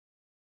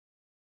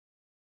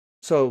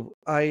 So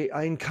I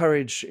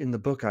encourage, in the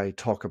book, I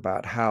talk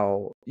about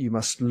how you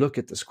must look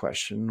at this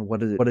question,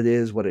 what it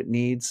is, what it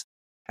needs,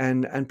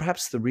 and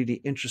perhaps the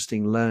really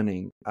interesting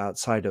learning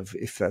outside of,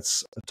 if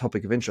that's a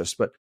topic of interest,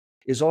 but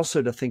is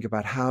also to think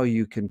about how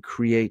you can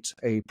create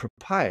a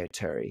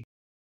proprietary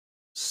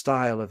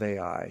style of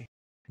AI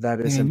that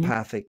is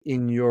empathic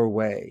in your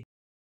way.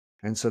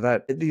 And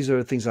so these are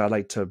the things I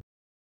like to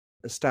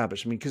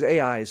establish. I mean, because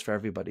AI is for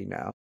everybody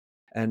now.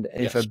 And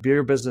if a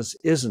beer business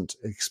isn't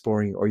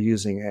exploring or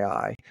using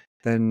AI,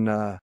 then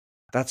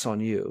that's on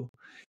you.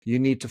 You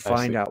need to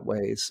find out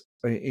ways.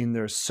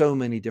 There are so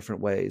many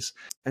different ways.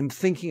 And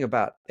thinking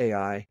about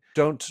AI,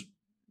 don't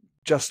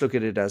just look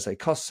at it as a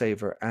cost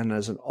saver and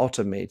as an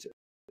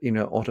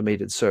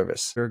automated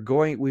service.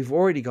 We've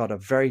already got a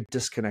very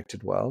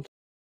disconnected world.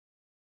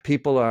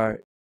 People are,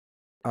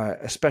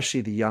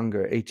 especially the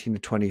younger, 18 to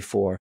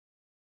 24,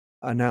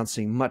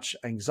 announcing much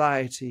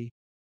anxiety,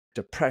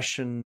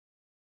 depression,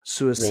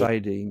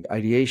 suicide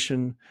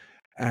ideation.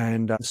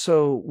 And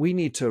so we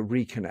need to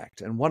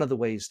reconnect. And one of the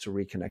ways to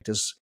reconnect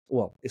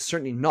it's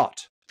certainly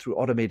not through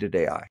automated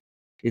AI.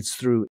 It's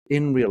through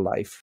in real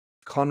life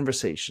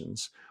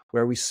conversations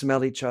where we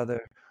smell each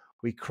other,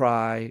 we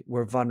cry,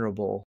 we're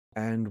vulnerable,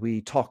 and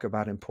we talk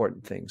about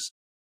important things.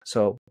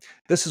 So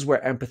this is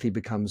where empathy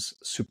becomes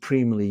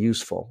supremely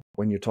useful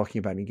when you're talking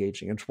about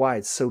engaging. And it's why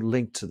it's so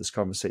linked to this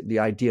conversation, the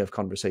idea of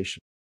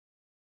conversation.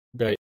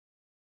 Right.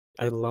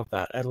 I love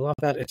that.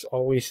 It's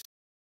always,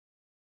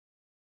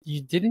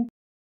 it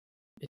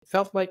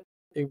felt like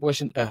it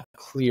wasn't a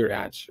clear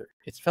answer.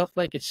 It felt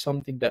like it's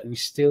something that we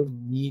still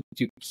need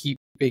to keep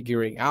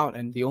figuring out.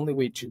 And the only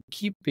way to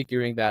keep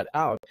figuring that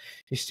out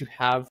is to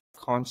have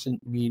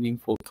constant,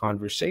 meaningful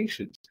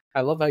conversations.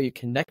 I love how you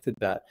connected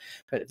that.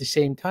 But at the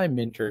same time,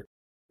 Minter,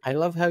 I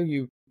love how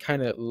you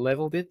kind of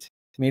leveled it,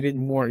 made it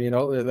more,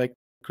 like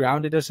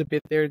grounded us a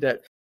bit there,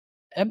 that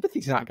empathy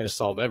is not going to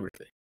solve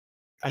everything.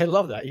 I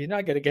love that. You're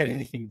not gonna get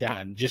anything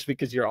done just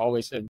because you're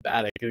always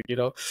emphatic.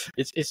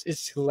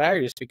 It's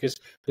hilarious because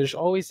there's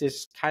always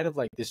this kind of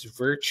like this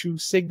virtue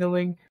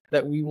signaling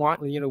that we want.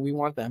 We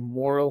want that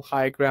moral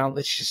high ground.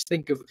 Let's just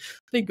think of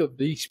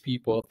these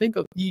people, think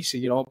of these.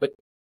 But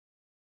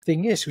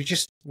thing is, we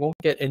just won't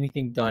get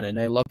anything done. And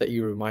I love that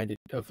you reminded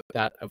of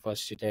that of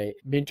us today.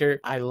 Minter,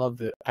 I love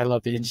the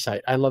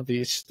insight. I love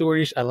the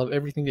stories. I love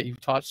everything that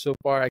you've taught so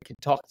far. I can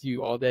talk to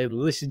you all day,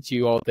 listen to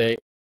you all day.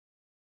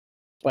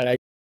 But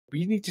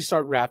we need to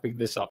start wrapping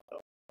this up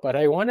though. But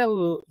I want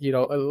to,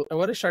 I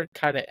want to start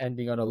kind of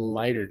ending on a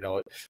lighter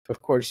note. Of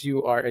course,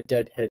 you are a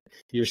deadhead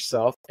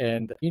yourself,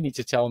 and you need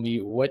to tell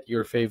me what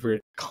your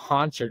favorite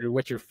concert or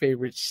what your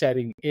favorite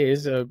setting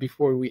is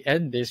before we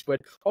end this.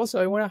 But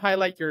also, I want to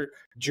highlight your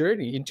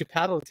journey into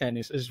paddle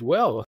tennis as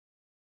well.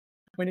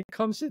 When it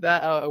comes to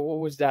that, what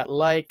was that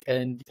like,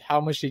 and how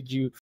much did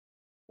you?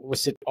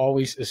 Was it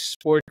always a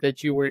sport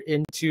that you were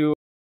into?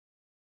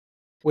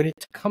 When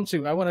it comes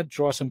to, I want to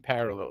draw some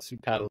parallels in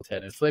paddle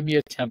tennis. Let me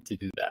attempt to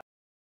do that.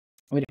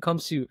 When it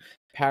comes to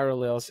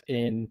parallels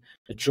in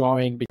the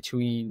drawing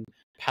between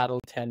paddle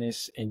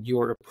tennis and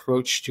your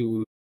approach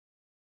to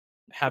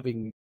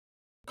having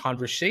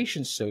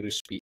conversations, so to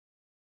speak,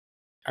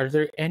 are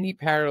there any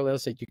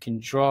parallels that you can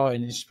draw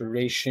an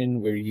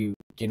inspiration where you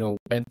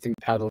went through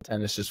paddle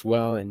tennis as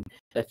well and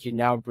that you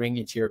now bring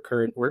into your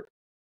current work?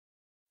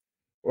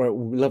 Or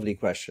lovely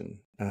question.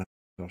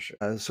 Gosh.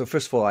 So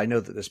first of all, I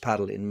know that there's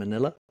paddle in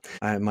Manila.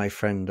 My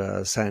friend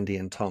Sandy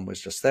and Tom was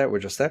just there. We're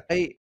just there.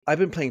 I've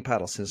been playing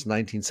paddle since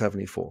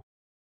 1974,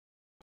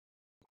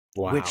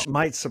 Wow. which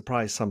might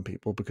surprise some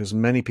people because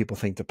many people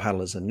think that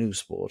paddle is a new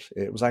sport.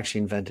 It was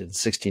actually invented in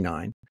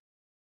 '69.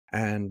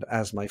 And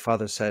as my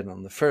father said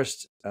on the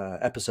first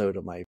episode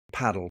of my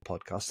paddle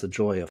podcast, The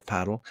Joy of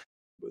Paddle,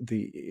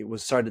 it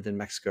was started in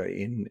Mexico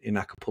in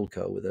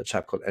Acapulco with a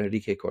chap called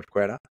Enrique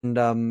Corcuera,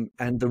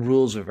 and the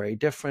rules are very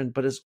different,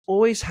 but it's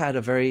always had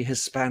a very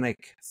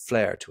Hispanic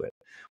flair to it,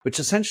 which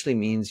essentially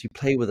means you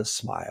play with a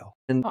smile.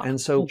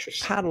 And so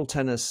paddle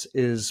tennis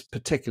is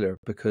particular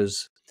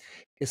because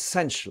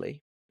essentially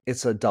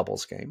it's a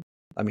doubles game.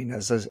 I mean,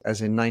 as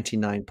in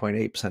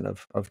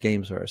 99.8% of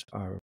games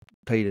are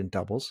played in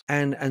doubles,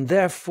 and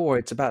therefore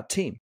it's about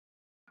team.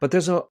 But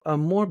there's a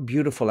more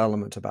beautiful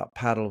element about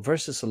paddle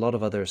versus a lot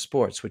of other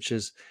sports, which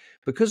is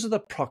because of the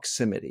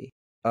proximity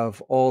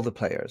of all the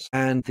players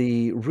and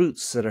the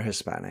roots that are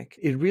Hispanic,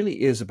 it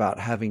really is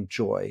about having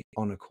joy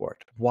on a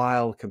court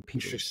while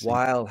competing,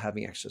 while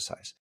having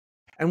exercise.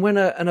 And when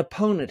an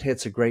opponent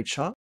hits a great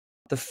shot,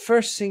 the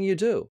first thing you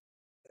do,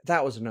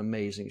 that was an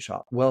amazing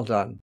shot. Well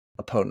done,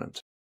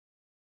 opponent.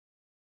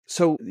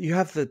 So you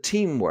have the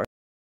teamwork.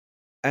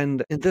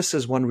 And this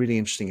is one really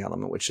interesting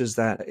element, which is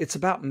that it's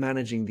about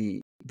managing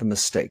the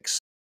mistakes.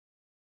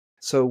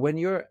 So when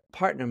your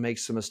partner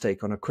makes a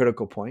mistake on a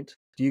critical point,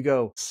 do you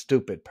go,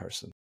 stupid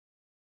person,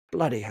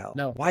 bloody hell,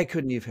 No. why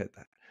couldn't you have hit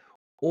that?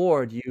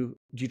 Or do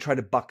you try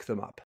to buck them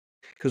up?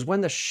 Because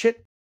when the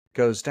shit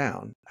goes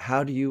down,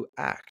 how do you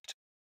act?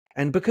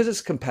 And because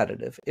it's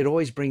competitive, it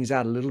always brings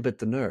out a little bit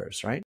the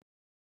nerves, right?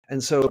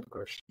 And so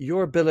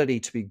your ability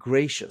to be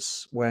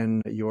gracious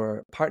when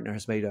your partner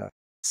has made a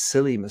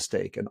silly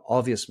mistake, an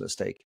obvious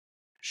mistake,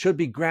 should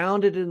be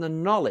grounded in the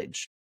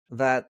knowledge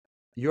that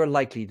you're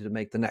likely to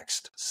make the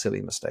next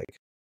silly mistake.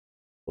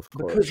 Of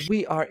course. Because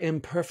we are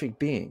imperfect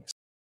beings.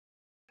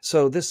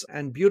 So this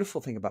and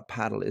beautiful thing about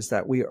paddle is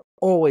that we are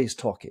always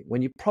talking.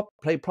 When you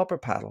play proper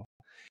paddle,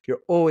 you're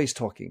always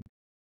talking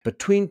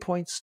between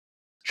points,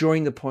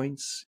 during the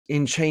points,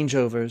 in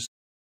changeovers.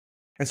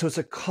 And so it's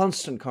a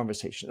constant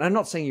conversation. And I'm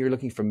not saying you're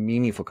looking for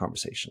meaningful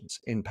conversations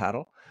in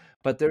paddle,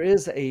 but there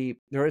is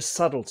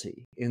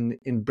subtlety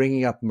in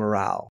bringing up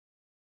morale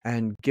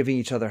and giving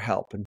each other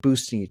help and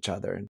boosting each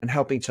other and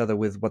helping each other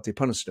with what the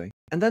opponent's doing.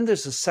 And then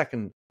there's the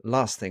second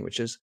last thing, which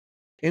is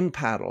in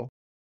paddle,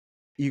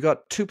 you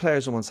got two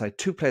players on one side,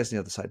 two players on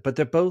the other side, but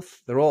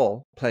they're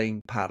all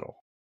playing paddle.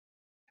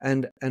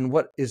 And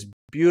what is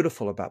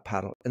beautiful about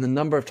paddle, and the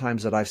number of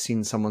times that I've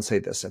seen someone say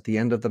this at the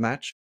end of the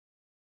match,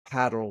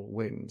 paddle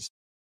wins.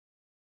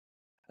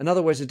 In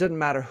other words, it didn't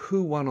matter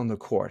who won on the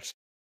court,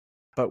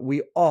 but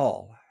we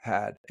all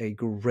had a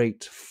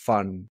great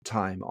fun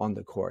time on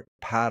the court.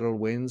 Paddle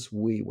wins,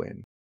 we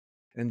win.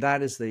 And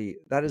that is the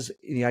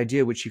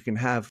idea which you can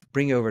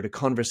bring over to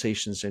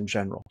conversations in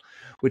general,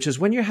 which is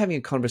when you're having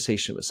a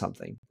conversation with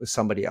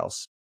somebody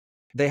else,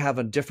 they have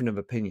a different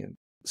opinion.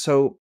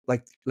 So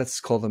like,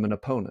 let's call them an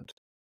opponent.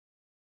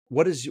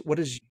 What is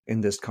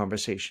in this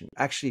conversation?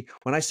 Actually,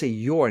 when I say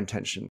your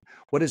intention,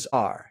 what is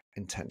our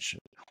intention?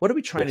 What are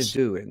we trying to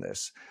do in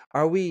this?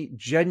 Are we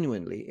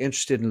genuinely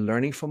interested in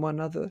learning from one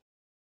another?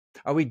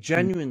 Are we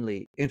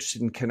genuinely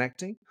interested in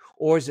connecting?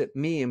 Or is it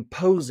me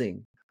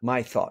imposing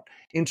my thought,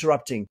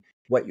 interrupting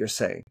what you're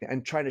saying,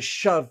 and trying to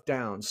shove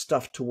down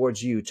stuff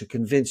towards you to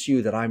convince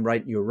you that I'm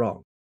right and you're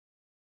wrong?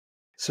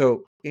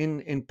 So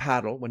in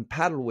paddle, when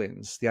paddle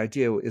wins, the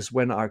idea is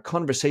when our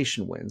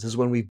conversation wins, is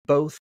when we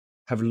both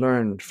have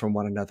learned from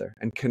one another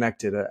and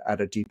connected at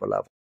a deeper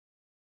level.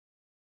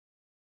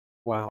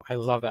 Wow, I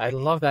love that. I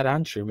love that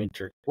answer,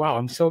 Minter. Wow,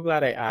 I'm so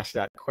glad I asked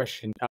that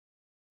question.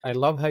 I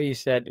love how you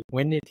said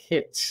when it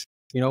hits,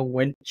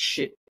 when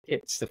shit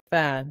hits the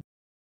fan,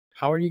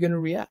 how are you going to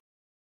react?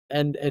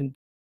 And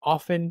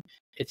often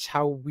it's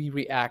how we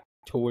react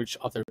towards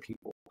other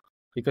people.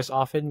 because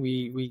often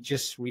we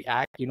just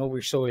react.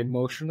 We're so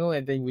emotional,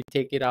 and then we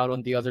take it out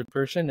on the other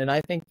person. And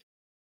I think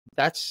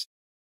that's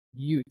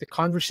the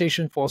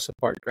conversation falls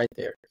apart right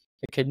there.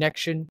 The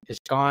connection is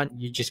gone.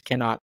 You just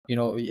cannot.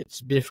 It's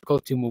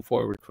difficult to move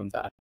forward from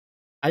that.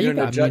 You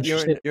got me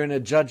interested. You're in a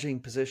judging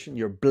position.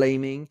 You're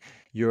blaming.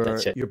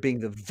 That's it. You're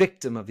being the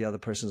victim of the other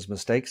person's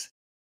mistakes,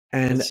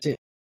 and That's it.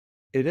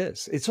 it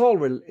is. It's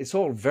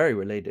all very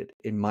related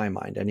in my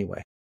mind,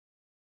 anyway.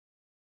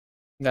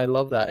 I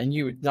love that. And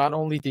you not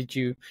only did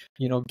you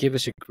give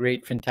us a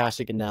great,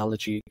 fantastic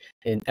analogy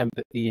in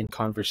empathy and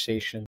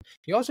conversation,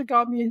 you also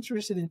got me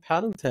interested in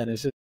paddle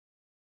tennis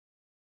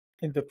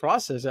in the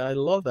process. I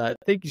love that.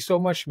 Thank you so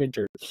much,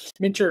 Minter.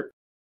 Minter,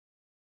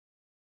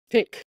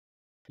 pick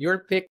your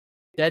pick.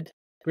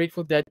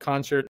 Grateful Dead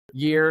concert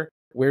year.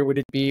 Where would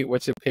it be?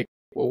 What's a pick?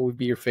 What would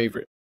be your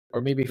favorite,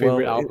 or maybe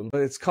favorite album?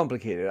 It's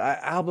complicated.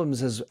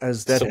 Albums,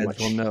 as Deadheads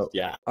will know,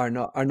 are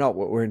not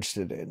what we're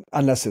interested in,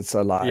 unless it's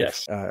a live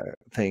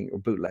thing or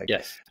bootleg.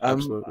 Yes,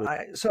 absolutely.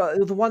 So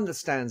the one that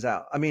stands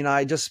out. I mean,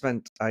 I just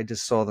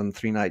saw them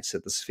 3 nights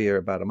at the Sphere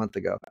about a month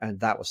ago, and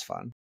that was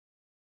fun.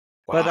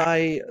 Wow.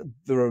 But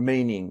the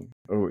remaining,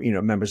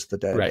 members of the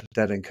Dead,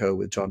 Dead and Co.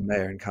 with John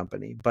Mayer and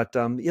company. But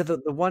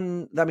the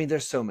one. I mean,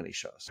 there's so many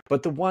shows,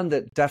 but the one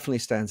that definitely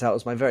stands out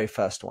was my very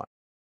first one,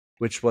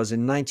 which was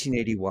in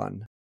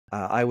 1981.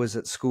 I was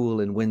at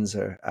school in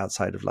Windsor,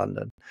 outside of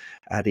London,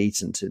 at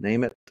Eton, to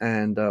name it,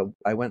 and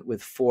I went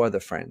with 4 other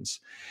friends,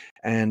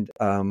 and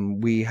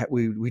we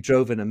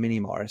drove in a Mini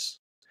Morris,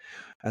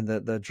 and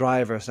the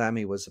driver,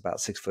 Sammy, was about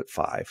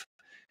 6'5",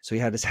 so he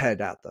had his head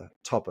out the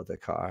top of the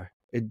car.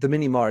 The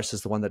Mini Morris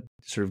is the one that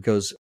sort of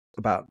goes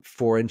about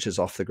 4 inches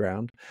off the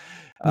ground,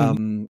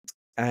 and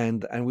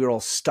we were all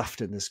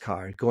stuffed in this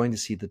car, going to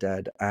see the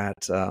Dead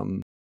at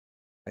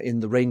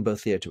in the Rainbow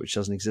Theatre, which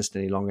doesn't exist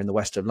any longer in the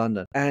west of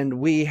London. And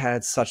we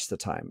had such the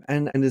time.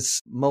 And it's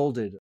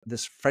molded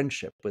this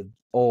friendship with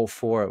all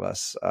 4 of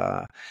us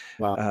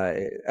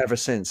ever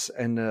since.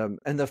 And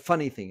the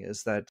funny thing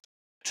is that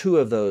 2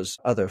 of those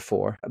other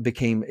 4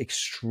 became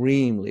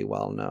extremely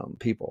well-known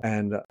people.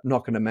 And I'm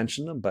not going to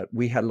mention them, but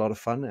we had a lot of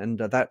fun, and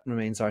that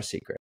remains our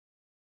secret.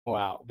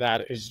 Wow,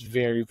 that is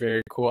very,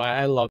 very cool.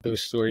 I love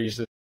those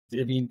stories.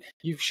 I mean,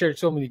 you've shared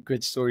so many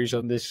good stories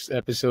on this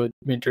episode,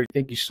 Minter.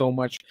 Thank you so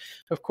much.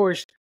 Of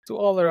course, to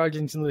all our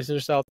audience and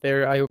listeners out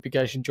there, I hope you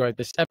guys enjoyed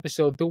this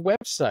episode. The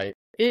website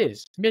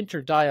is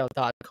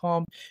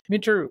minterdial.com.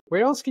 Minter,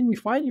 where else can we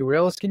find you? Where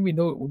else can we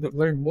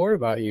learn more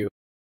about you?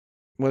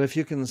 Well, if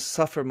you can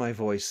suffer my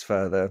voice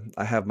further,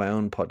 I have my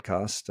own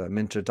podcast,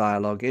 Minter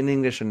Dialogue, in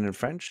English and in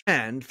French.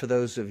 And for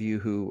those of you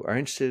who are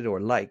interested or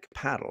like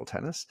paddle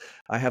tennis,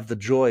 I have The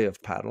Joy of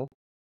Paddle.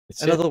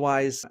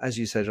 Otherwise, as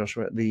you said,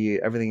 Joshua,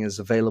 everything is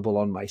available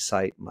on my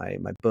site, my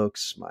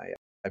books, my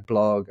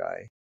blog.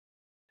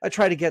 I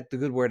try to get the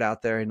good word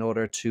out there in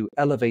order to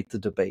elevate the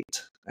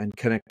debate and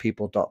connect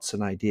people, dots,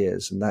 and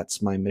ideas, and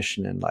that's my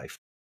mission in life.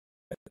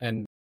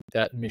 And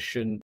that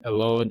mission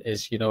alone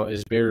is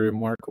very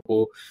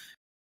remarkable.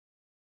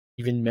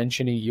 Even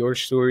mentioning your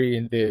story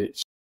and the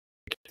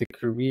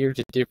career,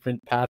 the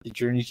different path, the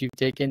journeys you've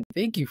taken.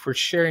 Thank you for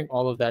sharing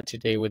all of that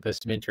today with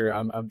us, Minter.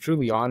 I'm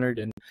truly honored,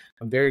 and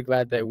I'm very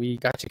glad that we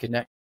got to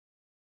connect.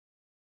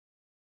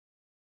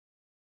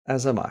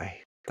 As am I.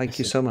 Thank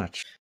you so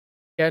much.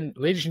 And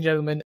ladies and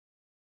gentlemen,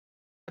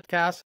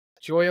 podcast,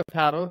 Joy of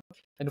Paddle,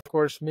 and of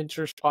course,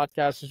 Minter's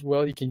podcast as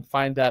well. You can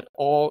find that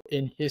all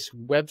in his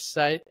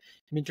website.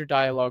 Minter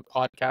Dialogue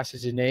Podcast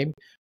is the name.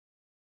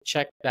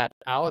 Check that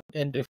out.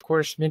 And of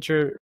course,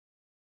 Minter,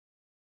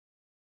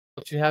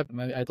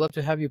 I'd love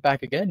to have you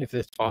back again if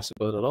it's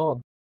possible at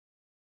all.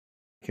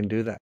 You can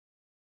do that.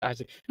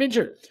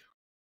 Minter,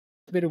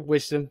 a bit of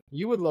wisdom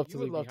you would love to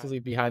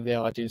leave behind the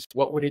audience.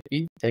 What would it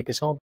be? Take us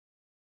home.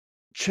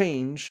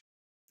 Change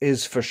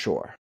is for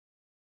sure.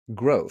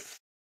 Growth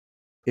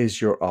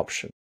is your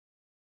option.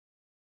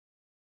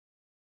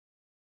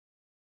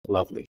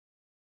 Lovely.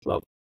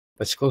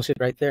 Let's close it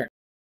right there.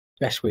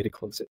 Best way to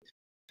close it.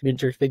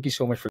 Minter, thank you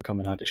so much for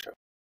coming on the show.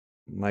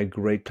 My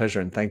great pleasure,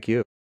 and thank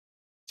you.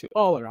 To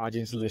all our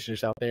audience and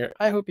listeners out there,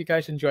 I hope you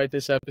guys enjoyed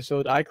this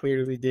episode. I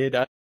clearly did.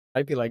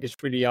 I feel like it's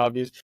pretty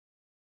obvious.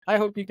 I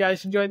hope you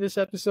guys enjoyed this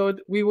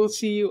episode. We will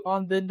see you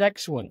on the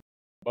next one.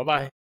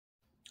 Bye-bye.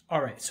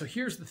 All right, so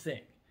here's the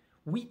thing.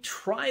 We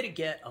try to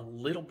get a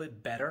little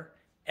bit better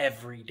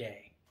every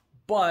day,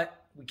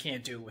 but we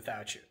can't do it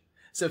without you.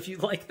 So if you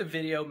like the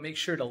video, make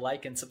sure to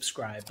like and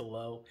subscribe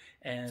below.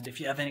 And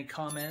if you have any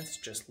comments,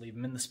 just leave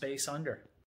them in the space under.